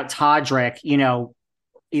 What about Todrick,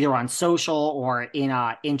 either on social or in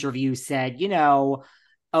an interview said,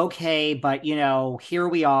 okay, but, here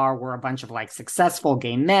we are. We're a bunch of like successful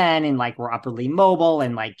gay men and like we're upwardly mobile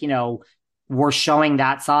and like, we're showing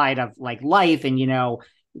that side of like life and,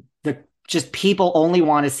 just people only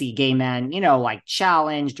want to see gay men, like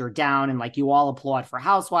challenged or down. And like you all applaud for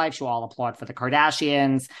Housewives, you all applaud for the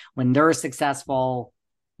Kardashians when they're successful.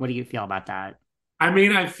 What do you feel about that? I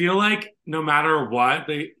mean, I feel like no matter what,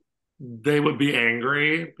 they would be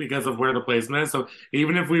angry because of where the placement is. So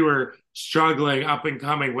even if we were struggling, up and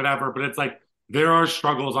coming, whatever, but it's like there are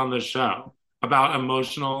struggles on this show about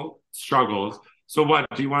emotional struggles. So what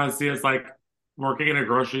do you want to see us like working in a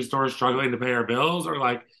grocery store struggling to pay our bills? Or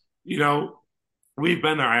like, you know, we've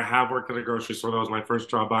been there. I have worked at a grocery store. That was my first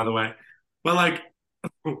job, by the way. But like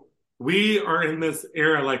we are in this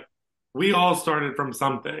era, like we all started from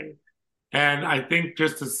something. And I think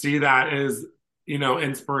just to see that is,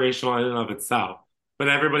 inspirational in and of itself. But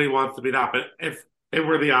everybody wants to be that. But if it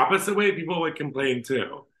were the opposite way, people would complain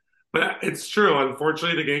too. But it's true.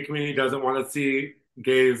 Unfortunately, the gay community doesn't want to see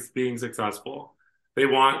gays being successful. They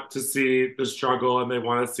want to see the struggle and they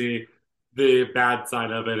want to see the bad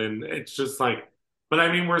side of it. And it's just like, but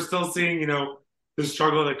I mean, we're still seeing, the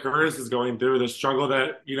struggle that Curtis is going through, the struggle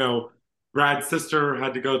that, Brad's sister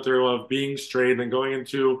had to go through of being straight and going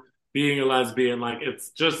into being a lesbian. Like, it's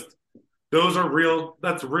just,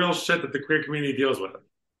 that's real shit that the queer community deals with.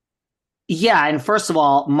 Yeah, and first of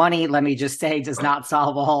all, money, let me just say, does not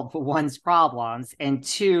solve all of one's problems. And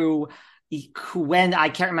two, when I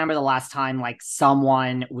can't remember the last time like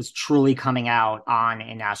someone was truly coming out on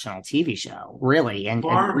a national TV show, really, and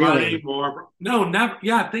More really, money, more no, never.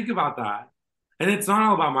 Yeah, think about that. And it's not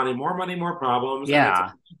all about money, more problems. And it's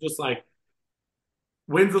yeah. just like,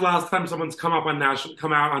 when's the last time someone's come out on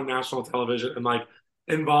national television and like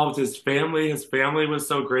involved his family? His family was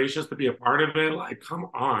so gracious to be a part of it. Like, come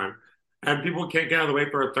on. And people can't get out of the way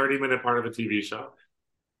for a 30-minute part of a TV show.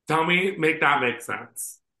 Tell me, make that make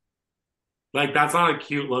sense. Like, that's not a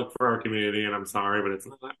cute look for our community, and I'm sorry, but it's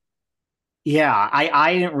not. Yeah,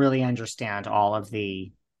 I didn't really understand all of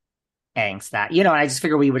the angst that, and I just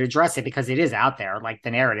figured we would address it because it is out there. Like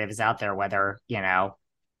the narrative is out there, whether,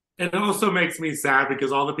 It also makes me sad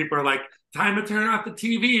because all the people are like, time to turn off the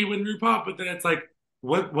TV when we pop. But then it's like,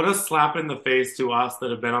 what a slap in the face to us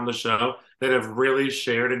that have been on the show, that have really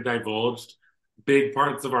shared and divulged big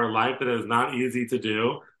parts of our life that is not easy to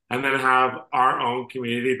do. And then have our own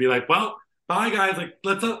community be like, well, bye guys. Like,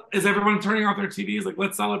 is everyone turning off their TVs? Like,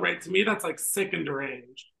 let's celebrate. To me, that's like sick and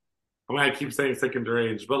deranged. I mean, I keep saying sick and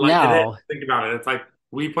deranged, but like, it is. no. Think about it. It's like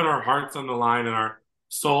we put our hearts on the line and our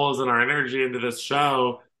souls and our energy into this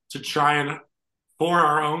show to try and for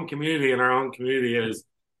our own community, and our own community is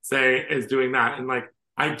doing that. And like,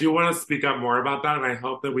 I do want to speak up more about that, and I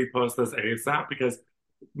hope that we post this ASAP because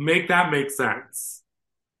make that make sense.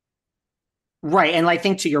 Right. And I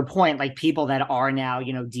think to your point, like people that are now,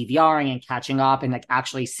 DVRing and catching up and like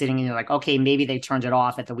actually sitting and you're like, okay, maybe they turned it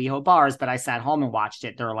off at the WeHo bars, but I sat home and watched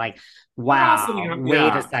it. They're like, wow,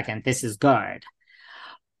 wait a second, this is good.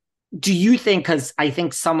 Do you think, because I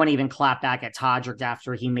think someone even clapped back at Todrick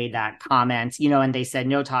after he made that comment, and they said,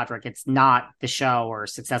 no, Todrick, it's not the show or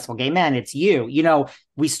Successful Gay Men, it's you.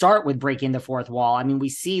 We start with breaking the fourth wall. I mean, we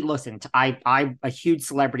see, listen, I'm a huge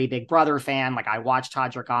Celebrity Big Brother fan. Like I watch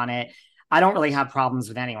Todrick on it. I don't really have problems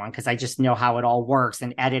with anyone because I just know how it all works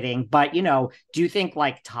in editing. But, do you think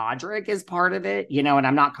like Todrick is part of it? And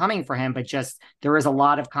I'm not coming for him, but just there is a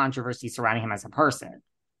lot of controversy surrounding him as a person.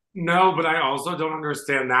 No, but I also don't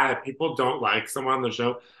understand that if people don't like someone on the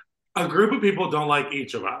show, a group of people don't like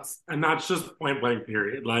each of us. And that's just point blank,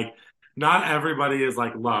 period. Like, not everybody is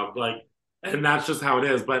like loved. Like, and that's just how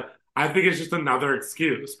it is. But I think it's just another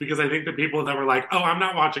excuse because I think the people that were like, oh, I'm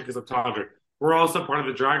not watching because of Todrick, we're also part of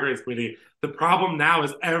the Drag Race community. The problem now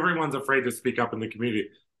is everyone's afraid to speak up in the community.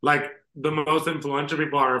 Like, the most influential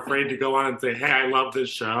people are afraid to go on and say, hey, I love this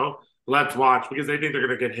show. Let's watch because they think they're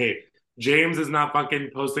going to get hate. James is not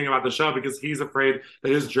fucking posting about the show because he's afraid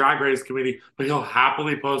that his Drag Race community, but he'll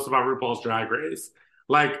happily post about RuPaul's Drag Race.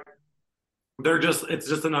 Like, it's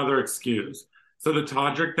just another excuse. So the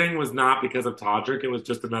Todrick thing was not because of Todrick. It was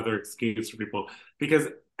just another excuse for people because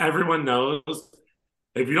everyone knows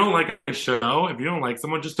if you don't like a show, if you don't like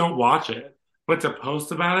someone, just don't watch it. But to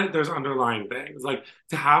post about it, there's underlying things. Like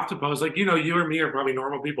to have to post, like, you or me are probably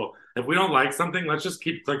normal people. If we don't like something, let's just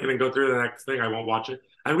keep clicking and go through the next thing. I won't watch it.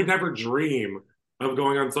 I would never dream of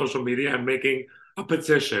going on social media and making a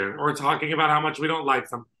petition or talking about how much we don't like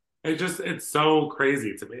something. It's so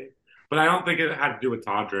crazy to me. But I don't think it had to do with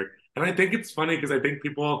Todrick. And I think it's funny because I think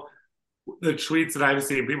the tweets that I've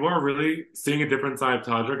seen, people are really seeing a different side of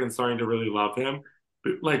Todrick and starting to really love him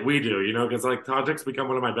like we do, because like Todrick's become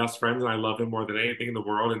one of my best friends and I love him more than anything in the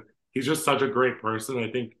world. And he's just such a great person. I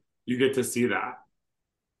think you get to see that.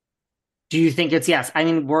 Do you think it's yes? I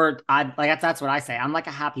mean, that's what I say. I'm like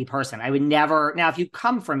a happy person. I would never, now, if you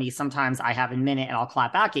come for me, sometimes I have a minute and I'll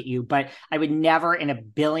clap back at you, but I would never in a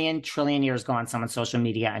billion trillion years go on someone's social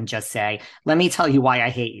media and just say, let me tell you why I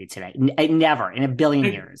hate you today. Never in a billion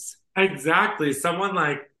years. Exactly. Someone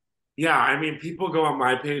like, yeah, I mean, people go on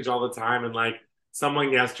my page all the time and like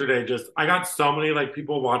someone yesterday just, I got so many like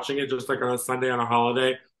people watching it just like on a Sunday on a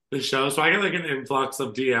holiday, the show. So I get like an influx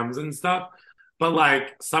of DMs and stuff. But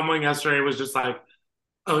like someone yesterday was just like,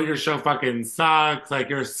 oh, your show fucking sucks. Like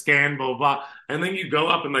you're a scandal, blah. And then you go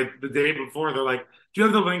up and like the day before, they're like, do you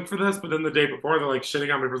have the link for this? But then the day before, they're like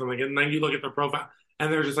shitting on me for something. And then you look at their profile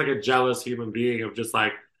and they're just like a jealous human being of just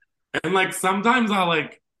like, and like sometimes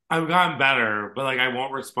I've gotten better, but like I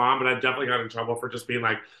won't respond. But I've definitely got in trouble for just being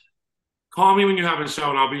like, call me when you have a show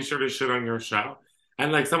and I'll be sure to shit on your show.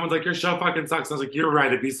 And like someone's like, your show fucking sucks. I was like, you're right.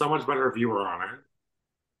 It'd be so much better if you were on it.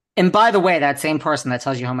 And by the way, that same person that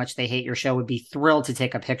tells you how much they hate your show would be thrilled to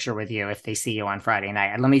take a picture with you if they see you on Friday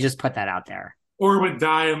night. And let me just put that out there. Or would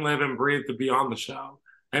die and live and breathe to be on the show.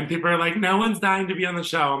 And people are like, no one's dying to be on the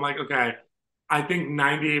show. I'm like, okay, I think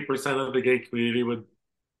 98% of the gay community would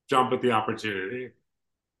jump at the opportunity.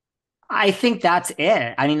 I think that's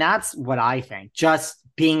it. I mean, that's what I think. Just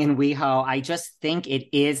being in WeHo, I just think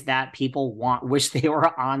it is that people wish they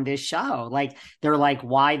were on this show. Like they're like,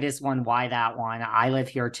 why this one? Why that one? I live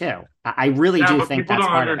here too. I really Yeah, do but think people that's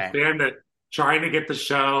don't part of it. understand that trying to get the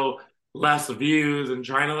show less views and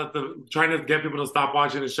trying to get people to stop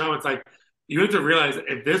watching the show. It's like you have to realize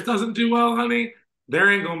if this doesn't do well, honey,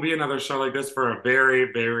 there ain't gonna be another show like this for a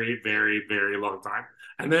very, very, very, very long time.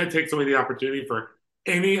 And then it takes away the opportunity for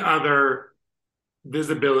any other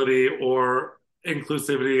visibility or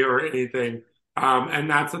inclusivity or anything. And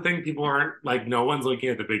that's the thing, people aren't like, no one's looking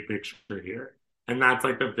at the big picture here. And that's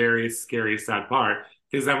like the very scary, sad part,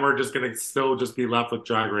 because then we're just going to still just be left with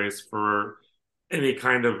Drag Race for any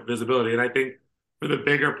kind of visibility. And I think for the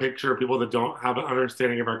bigger picture, people that don't have an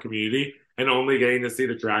understanding of our community and only getting to see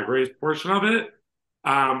the Drag Race portion of it,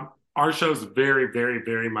 our show is very, very,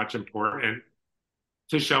 very much important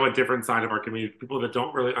to show a different side of our community, people that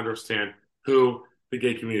don't really understand who the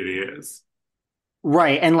gay community is.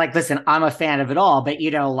 Right. And like, listen, I'm a fan of it all, but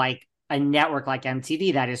like a network like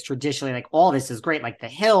MTV that is traditionally like all this is great, like The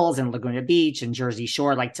Hills and Laguna Beach and Jersey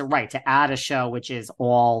Shore, like to add a show which is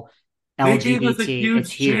all They gave us a LGBT.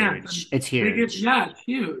 It's huge chance. huge. It's huge. Yeah, it's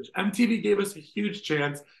huge. MTV gave us a huge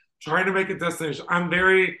chance trying to make a destination. I'm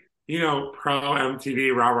very, pro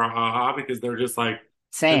MTV, rah, rah, ha, ha, because they're just like,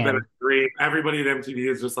 it's been a Same. dream. Everybody at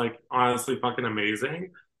MTV is just like honestly fucking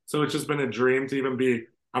amazing. So it's just been a dream to even be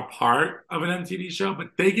a part of an MTV show.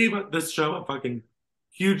 But they gave this show a fucking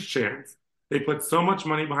huge chance. They put so much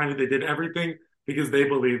money behind it. They did everything because they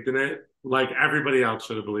believed in it, like everybody else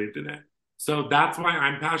should have believed in it. So that's why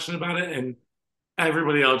I'm passionate about it. And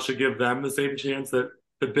everybody else should give them the same chance that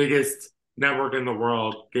the biggest network in the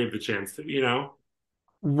world gave the chance to.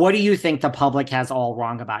 What do you think the public has all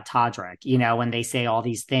wrong about Todrick? When they say all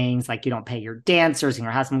these things like you don't pay your dancers and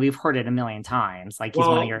your husband, we've heard it a million times. Like he's one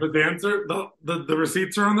of Well, your the dancer, the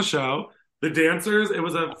receipts are on the show. The dancers, it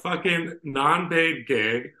was a fucking non-paid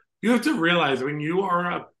gig. You have to realize when you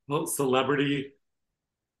are a celebrity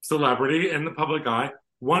in the public eye,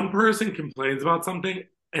 one person complains about something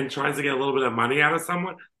and tries to get a little bit of money out of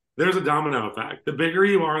someone, there's a domino effect. The bigger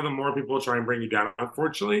you are, the more people try and bring you down.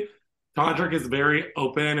 Unfortunately, Todrick is very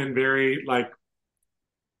open and very like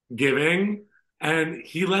giving, and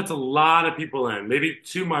he lets a lot of people in, maybe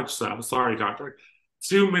too much so. Sorry, Todrick.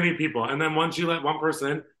 Too many people. And then once you let one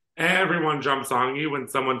person in, everyone jumps on you when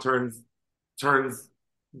someone turns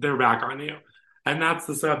their back on you. And that's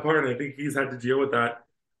the sad part. And I think he's had to deal with that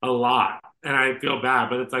a lot. And I feel bad,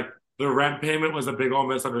 but it's like the rent payment was a big old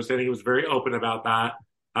misunderstanding. He was very open about that.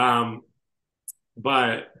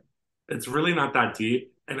 But it's really not that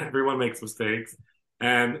deep, and everyone makes mistakes.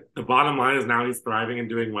 And the bottom line is now he's thriving and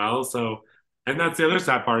doing well. So, and that's the other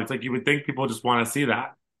sad part. It's like you would think people just want to see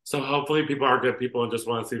that. So hopefully people are good people and just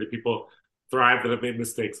want to see the people thrive that have made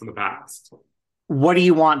mistakes in the past. What do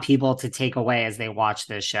you want people to take away as they watch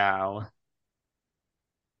this show?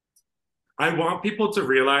 I want people to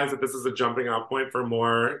realize that this is a jumping off point for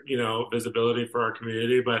more, visibility for our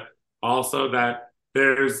community, but also that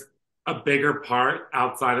there's a bigger part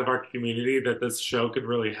outside of our community that this show could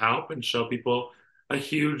really help and show people a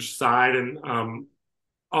huge side. And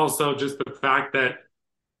also just the fact that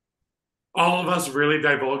all of us really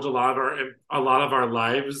divulged a lot of our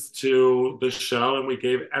lives to the show, and we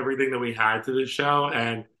gave everything that we had to the show.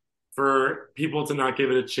 And for people to not give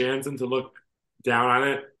it a chance and to look down on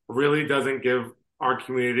it really doesn't give our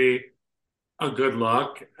community a good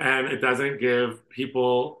look, and it doesn't give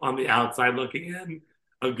people on the outside looking in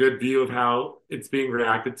a good view of how it's being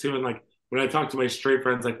reacted to. And like when I talk to my straight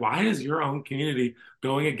friends, like, why is your own community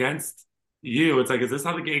going against you? It's like, is this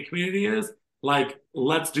how the gay community is? Like,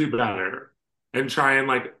 let's do better and try and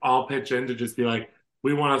like all pitch in to just be like,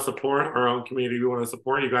 We want to support our own community. We want to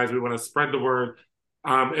support you guys. We want to spread the word.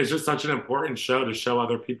 It's just such an important show to show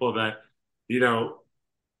other people that, you know,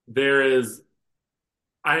 there is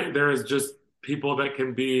there is just people that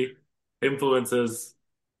can be influences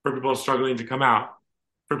for people struggling to come out,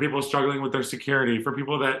 for people struggling with their security, for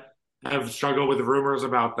people that have struggled with rumors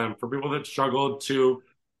about them, for people that struggled to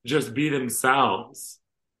just be themselves.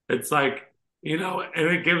 It's like, and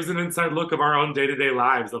it gives an inside look of our own day-to-day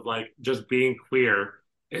lives of like just being queer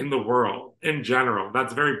in the world in general.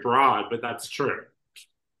 That's very broad, but that's true.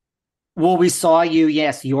 Well, we saw you.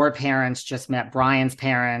 Yes, your parents just met Brian's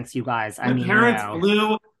parents. You guys, I My mean, parents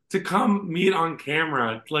flew to come meet on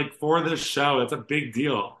camera, like for this show. It's a big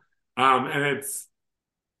deal. And it's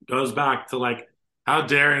goes back to like, how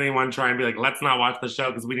dare anyone try and be like, let's not watch the show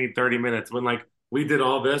because we need 30 minutes when like we did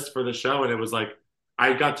all this for the show. And it was like,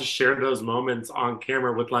 I got to share those moments on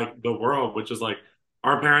camera with like the world, which is like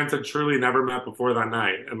our parents had truly never met before that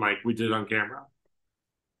night. And like we did it on camera.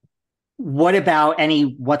 what about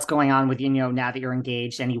what's going on with you, now that you're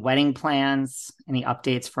engaged? Any wedding plans? Any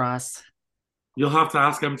updates for us? You'll have to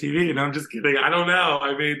ask MTV. No, I'm just kidding. I don't know.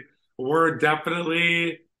 I mean, we're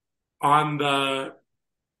definitely on the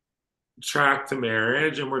track to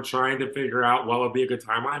marriage and we're trying to figure out what would be a good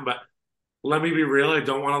timeline. But let me be real, I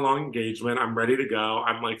don't want a long engagement. I'm ready to go.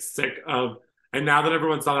 I'm like sick of, and now that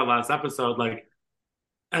everyone saw that last episode, like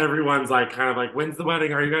everyone's like kind of like, when's the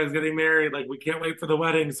wedding? Are you guys getting married? Like, we can't wait for the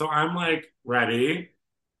wedding. So I'm like ready,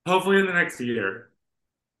 hopefully in the next year.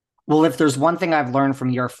 Well, if there's one thing I've learned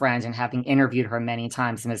from your friend and having interviewed her many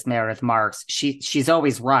times, Miss Meredith Marks, she's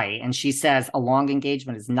always right. And she says a long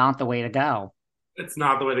engagement is not the way to go. It's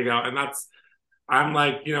not the way to go. And I'm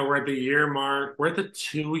like, we're at the year mark. We're at the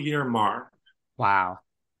 2-year mark. Wow.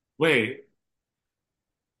 Wait.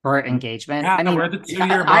 For engagement? Yeah, I mean, we're at the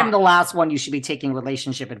 2-year mark. I'm the last one you should be taking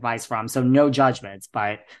relationship advice from, so no judgments,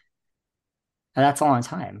 but that's a long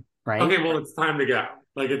time, right? Okay, well, it's time to go.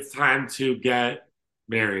 Like, it's time to get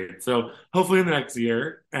married. So hopefully in the next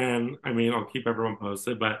year. And I mean, I'll keep everyone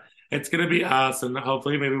posted, but it's going to be us. And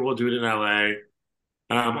hopefully maybe we'll do it in LA.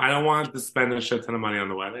 I don't want to spend a shit ton of money on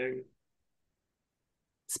the wedding.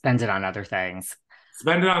 Spend it on other things.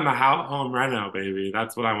 Spend it on the home reno, baby.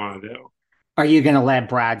 That's what I want to do. Are you going to let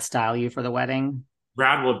Brad style you for the wedding?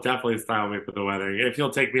 Brad will definitely style me for the wedding. If he'll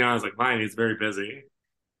take me on as a client, he's very busy.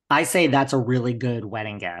 I say that's a really good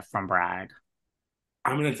wedding gift from Brad.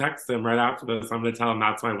 I'm going to text him right after this. I'm going to tell him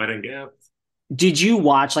that's my wedding gift. Did you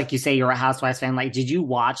watch, like you say, you're a Housewives fan, like, did you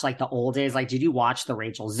watch, like, the old days? Like, did you watch the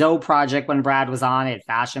Rachel Zoe project when Brad was on it,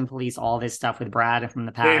 Fashion Police, all this stuff with Brad from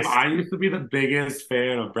the past? Dave, I used to be the biggest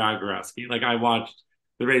fan of Brad Goreski. Like, I watched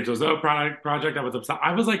the Rachel Zoe project. I was obsessed.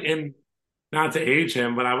 I was, like, not to age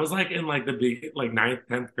him, but I was, like, in, like, the big, like, 9th,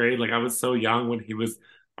 10th grade. Like, I was so young when he was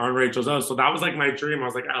on Rachel Zoe. So that was, like, my dream. I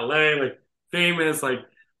was, like, LA, like, famous, like,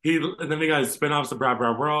 and then he got spin-offs of Brad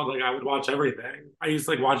World. Like, I would watch everything. I used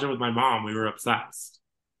to like watch it with my mom. We were obsessed.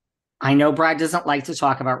 I know Brad doesn't like to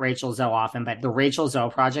talk about Rachel Zoe often, but the Rachel Zoe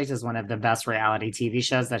Project is one of the best reality TV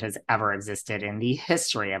shows that has ever existed in the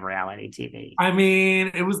history of reality TV. I mean,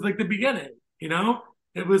 it was like the beginning,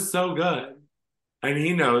 It was so good. And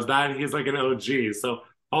he knows that. He's like an OG. So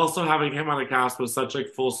also having him on the cast was such like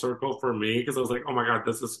full circle for me because I was like, oh my God,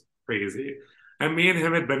 this is crazy. And me and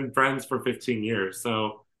him had been friends for 15 years.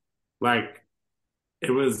 So like, it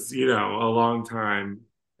was, a long time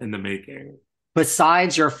in the making.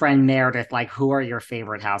 Besides your friend Meredith, like, who are your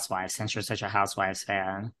favorite housewives since you're such a Housewives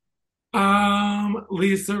fan?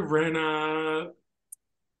 Lisa Rinna,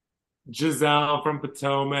 Giselle from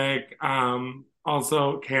Potomac,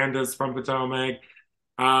 also Candace from Potomac.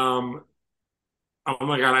 Oh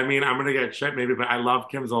my God, I mean, I'm gonna get shit maybe, but I love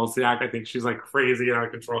Kim Zolciak. I think she's like crazy and out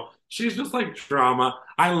of control. She's just like drama.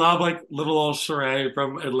 I love like little old Sheree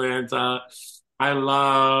from Atlanta. I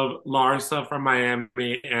love Larsa from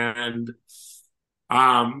Miami and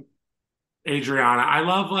um Adriana. I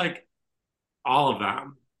love like all of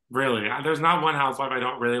them, really. There's not one housewife I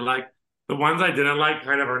don't really like. The ones I didn't like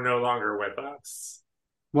kind of are no longer with us.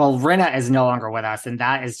 Well, Rinna is no longer with us, and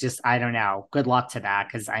that is just, I don't know. Good luck to that,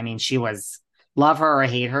 because I mean, she was, love her or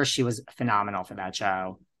hate her, she was phenomenal for that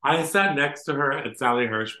show. I sat next to her at Sally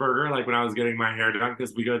Hirschberger, like when I was getting my hair done,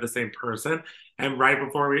 because we go to the same person. And right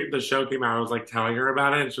before the show came out, I was like telling her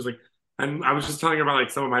about it, and she was like, and I was just telling her about like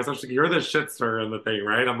some of my stuff. She's like, "You're the shitster in the thing,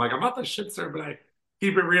 right?" I'm like, "I'm not the shitster, but I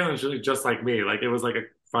keep it real." And she's like, "Just like me." Like it was like a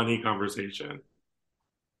funny conversation.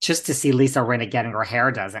 Just to see Lisa Rinna getting her hair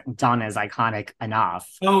done is iconic enough.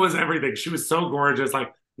 Oh, it was everything. She was so gorgeous,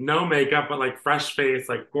 like no makeup, but like fresh face,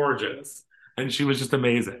 like gorgeous. And she was just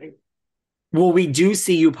amazing. Well, we do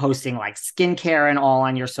see you posting like skincare and all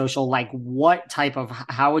on your social. Like, what type of,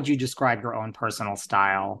 how would you describe your own personal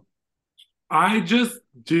style? I just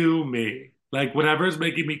do me. Like whatever's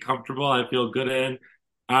making me comfortable, I feel good in.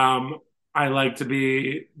 Um, I like to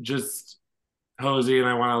be just cozy and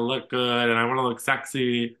I want to look good and I want to look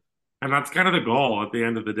sexy. And that's kind of the goal at the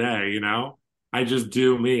end of the day, you know? I just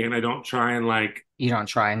do me and I don't try and like You don't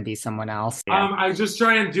try and be someone else. Yeah. I just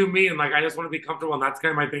try and do me and like I just want to be comfortable and that's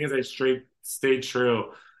kind of my thing is I straight stay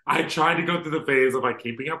true. I tried to go through the phase of like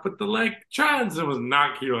keeping up with the like trends. It was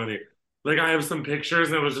not cute, honey. Like I have some pictures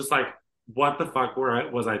and it was just like, what the fuck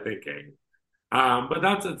was I thinking? But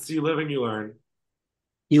that's it's you live and you learn.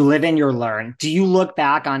 You live and you learn. Do you look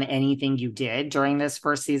back on anything you did during this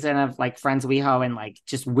first season of like Friends WeHo and like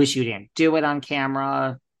just wish you didn't do it on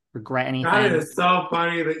camera, regret That anything? is so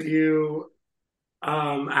funny that you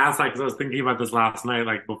asked that because I was thinking about this last night,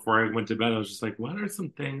 like before I went to bed. I was just like, what are some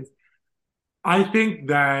things? I think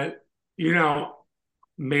that, you know,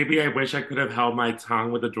 maybe I wish I could have held my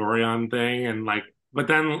tongue with the Dorian thing and like, but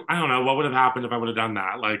then I don't know what would have happened if I would have done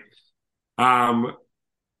that. Like, um,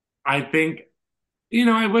 I think, you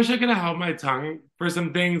know, I wish I could have held my tongue for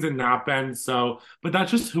some things and not been so, but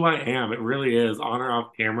that's just who I am. It really is on or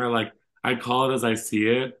off camera. Like, I call it as I see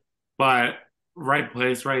it, but right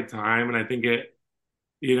place, right time. And I think it,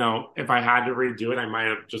 you know, if I had to redo it, I might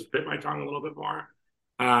have just bit my tongue a little bit more.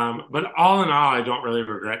 But all in all, I don't really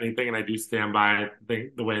regret anything, and I do stand by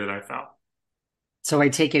the way that I felt. So I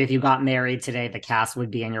take it if you got married today, the cast would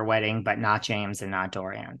be in your wedding, but not James and not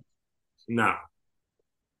Dorian. No,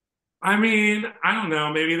 I mean, I don't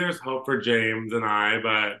know. Maybe there's hope for James and I,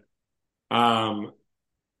 but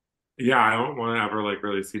yeah, I don't want to ever like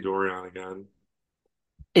really see Dorian again.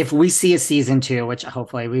 If we see a season two, which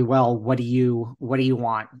hopefully we will, what do you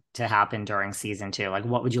want to happen during season two? Like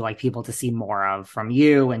what would you like people to see more of from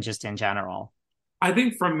you and just in general? I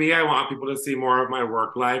think for me, I want people to see more of my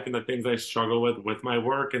work life and the things I struggle with my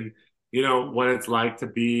work and, you know, what it's like to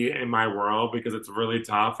be in my world because it's really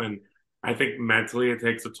tough. And I think mentally it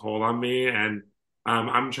takes a toll on me. And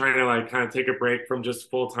I'm trying to like kind of take a break from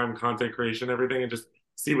just full-time content creation, and everything, and just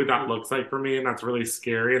see what that looks like for me. And that's really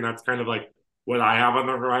scary. And that's kind of like what I have on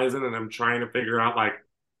the horizon. And I'm trying to figure out like,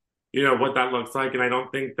 you know, what that looks like. And I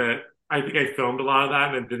don't think that, I think I filmed a lot of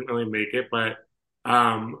that and it didn't really make it, but,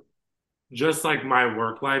 um, just like my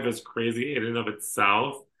work life is crazy in and of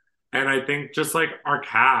itself. And I think just like our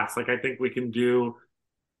cast, like I think we can do,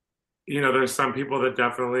 you know, there's some people that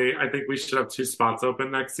definitely, I think we should have two spots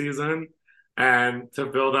open next season and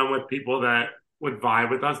to fill them with people that would vibe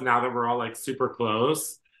with us now that we're all like super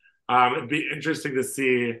close. It'd be interesting to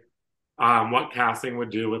see what casting would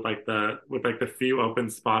do with like the few open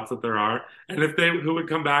spots that there are, and if they who would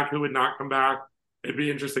come back, who would not come back. It'd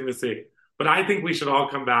be interesting to see. But I think we should all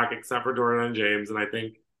come back except for Dorian and James, and I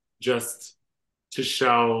think just to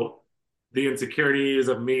show the insecurities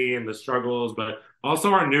of me and the struggles, but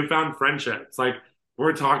also our newfound friendships. Like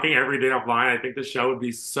we're talking every day offline. I think the show would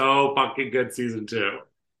be so fucking good season two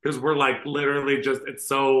because we're like literally just it's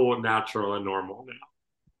so natural and normal now.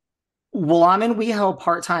 Well, I'm in WeHo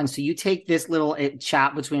part-time, so you take this little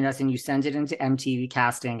chat between us and you send it into MTV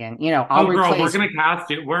casting, and I'll Oh, girl, we're replace. gonna cast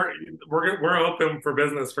you. We're open for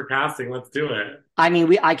business for casting. Let's do it. I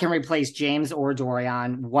mean, I can replace James or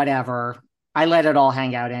Dorian, whatever. I let it all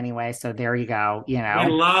hang out anyway, so there you go. We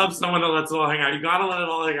love someone that lets it all hang out. You gotta let it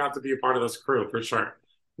all hang out to be a part of this crew for sure.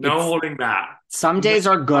 No It's holding back. some days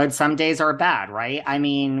are good, some days are bad, right? I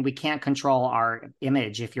mean, we can't control our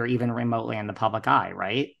image if you're even remotely in the public eye,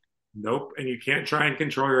 right? Nope. And you can't try and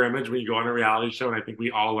control your image when you go on a reality show. And I think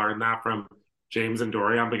we all learned that from James and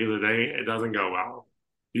Dorian because of the day it doesn't go well.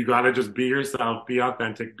 You gotta just be yourself, be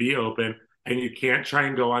authentic, be open, and you can't try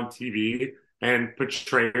and go on TV and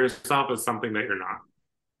portray yourself as something that you're not.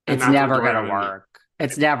 And It's that's what never Dorian gonna and me. work.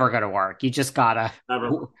 It's never gonna work. You just gotta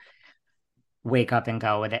Never. wake up and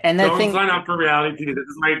go with it. And the Don't thing, sign up for reality TV.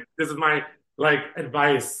 This is my like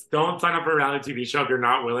advice. Don't sign up for a reality TV show if you're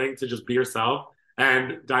not willing to just be yourself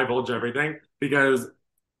and divulge everything because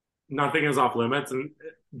nothing is off limits and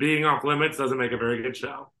being off limits doesn't make a very good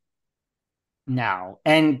show. no.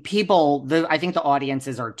 And people, I think the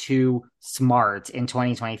audiences are too smart in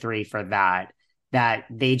 2023 for that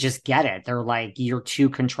they just get it. They're like, you're too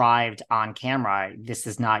contrived on camera. This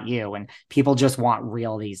is not you. And people just want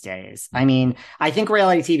real these days. I mean, I think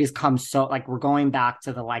reality TV has come so like we're going back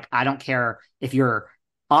to the like, I don't care if you're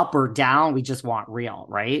up or down, we just want real,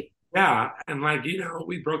 right? Yeah, and like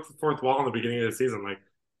we broke the fourth wall in the beginning of the season. Like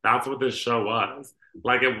that's what this show was.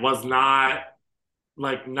 Like it was not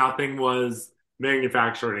like nothing was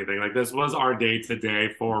manufactured or anything. Like this was our day to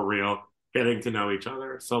day for real, getting to know each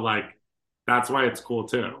other. So like that's why it's cool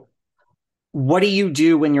too. What do you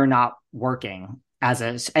do when you're not working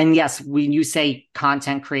and yes, when you say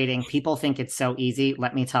content creating, people think it's so easy.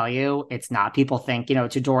 Let me tell you, it's not. People think,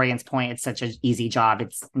 to Dorian's point, it's such an easy job.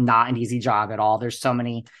 It's not an easy job at all. There's so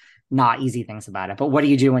many not easy things about it. But what do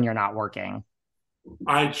you do when you're not working?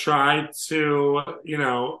 I try to,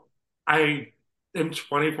 I am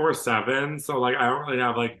 24/7. So like, I don't really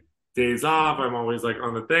have like days off. I'm always like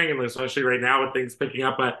on the thing. And especially right now with things picking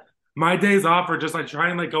up, but my days off are just like try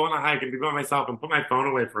and like go on a hike and be by myself and put my phone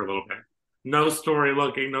away for a little bit. No story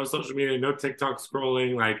looking, no social media, no TikTok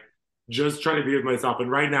scrolling, like just trying to be with myself. And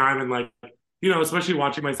right now I'm in like, especially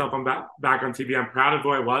watching myself on back on TV. I'm proud of who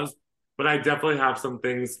I was, but I definitely have some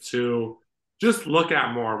things to just look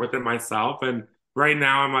at more within myself. And right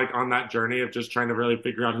now I'm like on that journey of just trying to really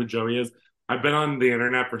figure out who Joey is. I've been on the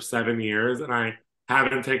internet for 7 years and I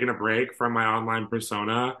haven't taken a break from my online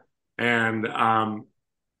persona. And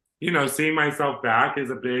seeing myself back is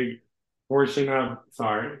a big portion of,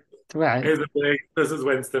 sorry, Right. This is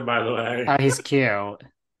Winston, by the way. Oh, he's cute.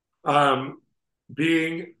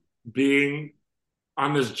 Being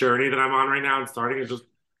on this journey that I'm on right now and starting is just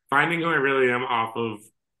finding who I really am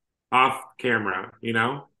off camera,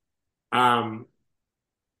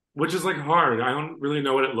 which is like hard. I don't really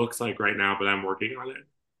know what it looks like right now, but I'm working on it.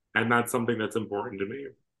 And that's something that's important to me.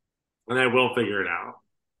 And I will figure it out.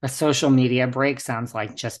 A social media break sounds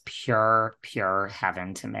like just pure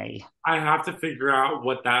heaven to me. I have to figure out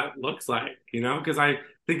what that looks like, because I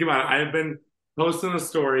think about it. I have been posting a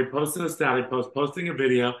story, posting a static post, posting a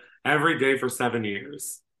video every day for 7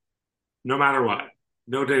 years, no matter what,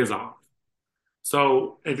 no days off.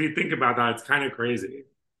 So if you think about that, it's kind of crazy.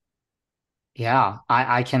 Yeah,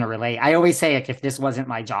 I can relate. I always say, like, if this wasn't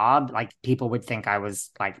my job, like people would think I was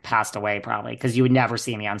like passed away probably because you would never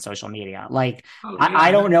see me on social media. Like,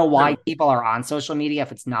 I don't know why people are on social media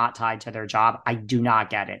if it's not tied to their job. I do not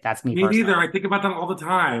get it. That's me personally. Neither. I think about that all the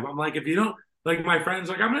time. I'm like, if you don't, like my friends,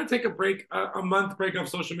 like, I'm going to take a break, a month break off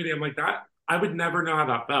social media. I'm like, that, I would never know how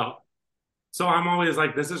that felt. So I'm always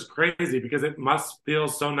like, this is crazy because it must feel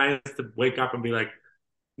so nice to wake up and be like,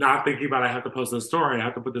 not thinking about I have to post this story, I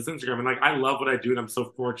have to put this Instagram. And like, I love what I do and I'm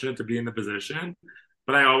so fortunate to be in the position.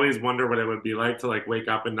 But I always wonder what it would be like to like wake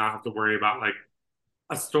up and not have to worry about like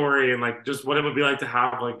a story and like just what it would be like to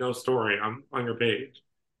have like no story on your page.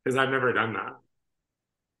 Because I've never done that.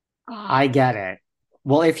 I get it.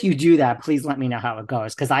 Well, if you do that, please let me know how it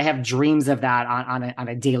goes. Because I have dreams of that on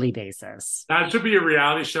a daily basis. That should be a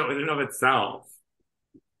reality show in and of itself.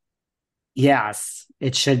 Yes,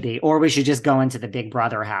 it should be. Or we should just go into the Big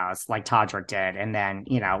Brother house like Todrick did. And then,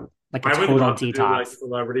 like a total detox. To do like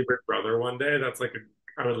Celebrity Big Brother one day. That's like,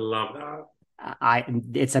 I would love that.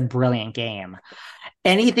 It's a brilliant game.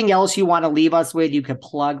 Anything else you want to leave us with? You could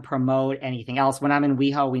plug, promote, anything else. When I'm in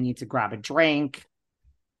WeHo, we need to grab a drink.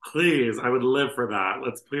 Please, I would live for that.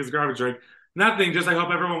 Let's please grab a drink. Nothing, just I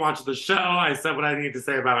hope everyone watches the show. I said what I need to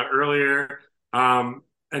say about it earlier.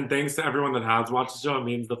 And thanks to everyone that has watched the show. It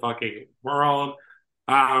means the fucking world.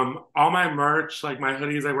 All my merch, like my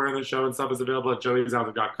hoodies I wear on the show and stuff, is available at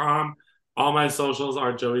joeyzauzig.com. All my socials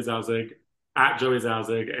are Joey Zauzig, at Joey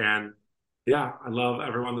Zauzig. And yeah, I love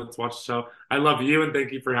everyone that's watched the show. I love you and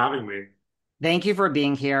thank you for having me. Thank you for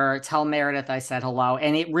being here. Tell Meredith I said hello.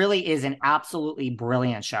 And it really is an absolutely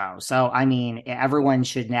brilliant show. So, I mean, everyone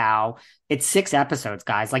should now. It's 6 episodes,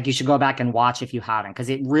 guys. Like, you should go back and watch if you haven't, because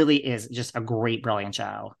it really is just a great, brilliant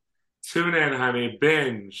show. Tune in, honey.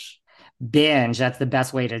 Binge. That's the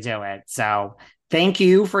best way to do it. So, thank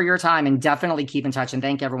you for your time and definitely keep in touch. And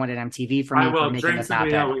thank everyone at MTV for making this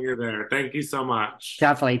happen. I will. When you're there. Thank you so much.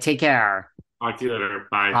 Definitely. Take care. Talk to you later.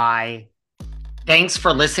 Bye. Bye. Thanks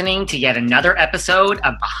for listening to yet another episode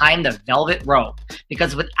of Behind the Velvet Rope.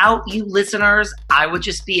 Because without you listeners, I would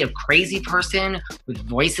just be a crazy person with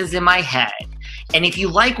voices in my head. And if you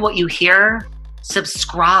like what you hear,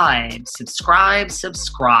 subscribe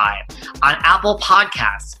on Apple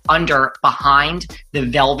Podcasts under Behind the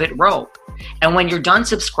Velvet Rope. And when you're done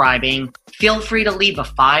subscribing, feel free to leave a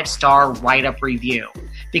 5-star write-up review,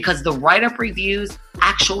 because the write-up reviews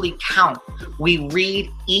actually count. We read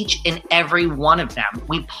each and every one of them.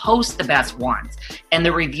 We post the best ones, and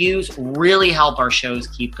the reviews really help our shows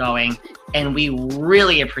keep going. And we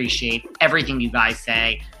really appreciate everything you guys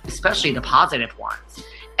say, especially the positive ones.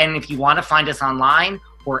 And if you want to find us online,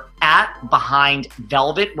 we're at Behind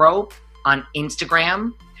Velvet Rope on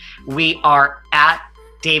Instagram. We are at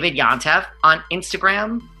David Yantev on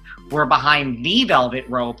Instagram. We're Behind the Velvet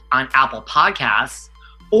Rope on Apple Podcasts.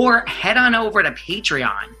 Or head on over to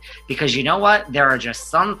Patreon, because you know what? There are just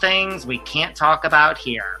some things we can't talk about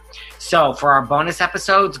here. So for our bonus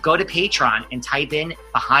episodes, go to Patreon and type in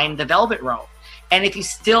Behind the Velvet Rope. And if you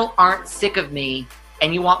still aren't sick of me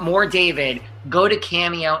and you want more David, go to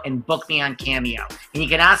Cameo and book me on Cameo. And you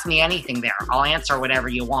can ask me anything there. I'll answer whatever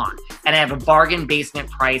you want. And I have a bargain basement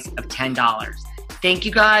price of $10. Thank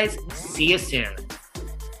you guys. See you soon.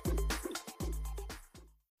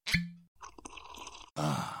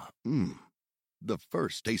 The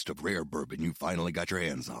first taste of rare bourbon you finally got your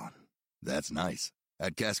hands on. That's nice.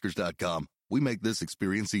 At Caskers.com, we make this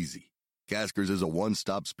experience easy. Caskers is a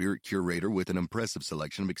one-stop spirit curator with an impressive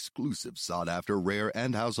selection of exclusive, sought-after, rare,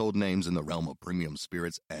 and household names in the realm of premium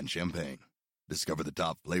spirits and champagne. Discover the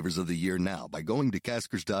top flavors of the year now by going to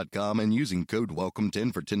Caskers.com and using code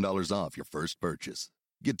WELCOME10 for $10 off your first purchase.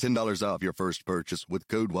 Get $10 off your first purchase with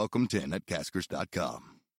code WELCOME10 at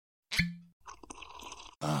Caskers.com.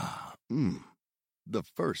 The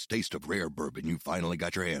first taste of rare bourbon you finally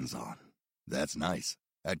got your hands on. That's nice.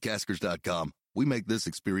 At Caskers.com, we make this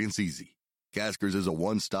experience easy. Caskers is a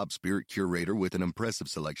one-stop spirit curator with an impressive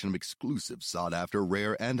selection of exclusive, sought-after,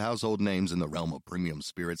 rare, and household names in the realm of premium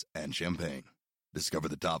spirits and champagne. Discover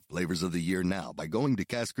the top flavors of the year now by going to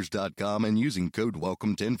Caskers.com and using code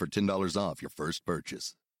WELCOME10 for $10 off your first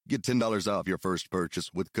purchase. Get $10 off your first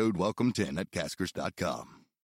purchase with code WELCOME10 at Caskers.com.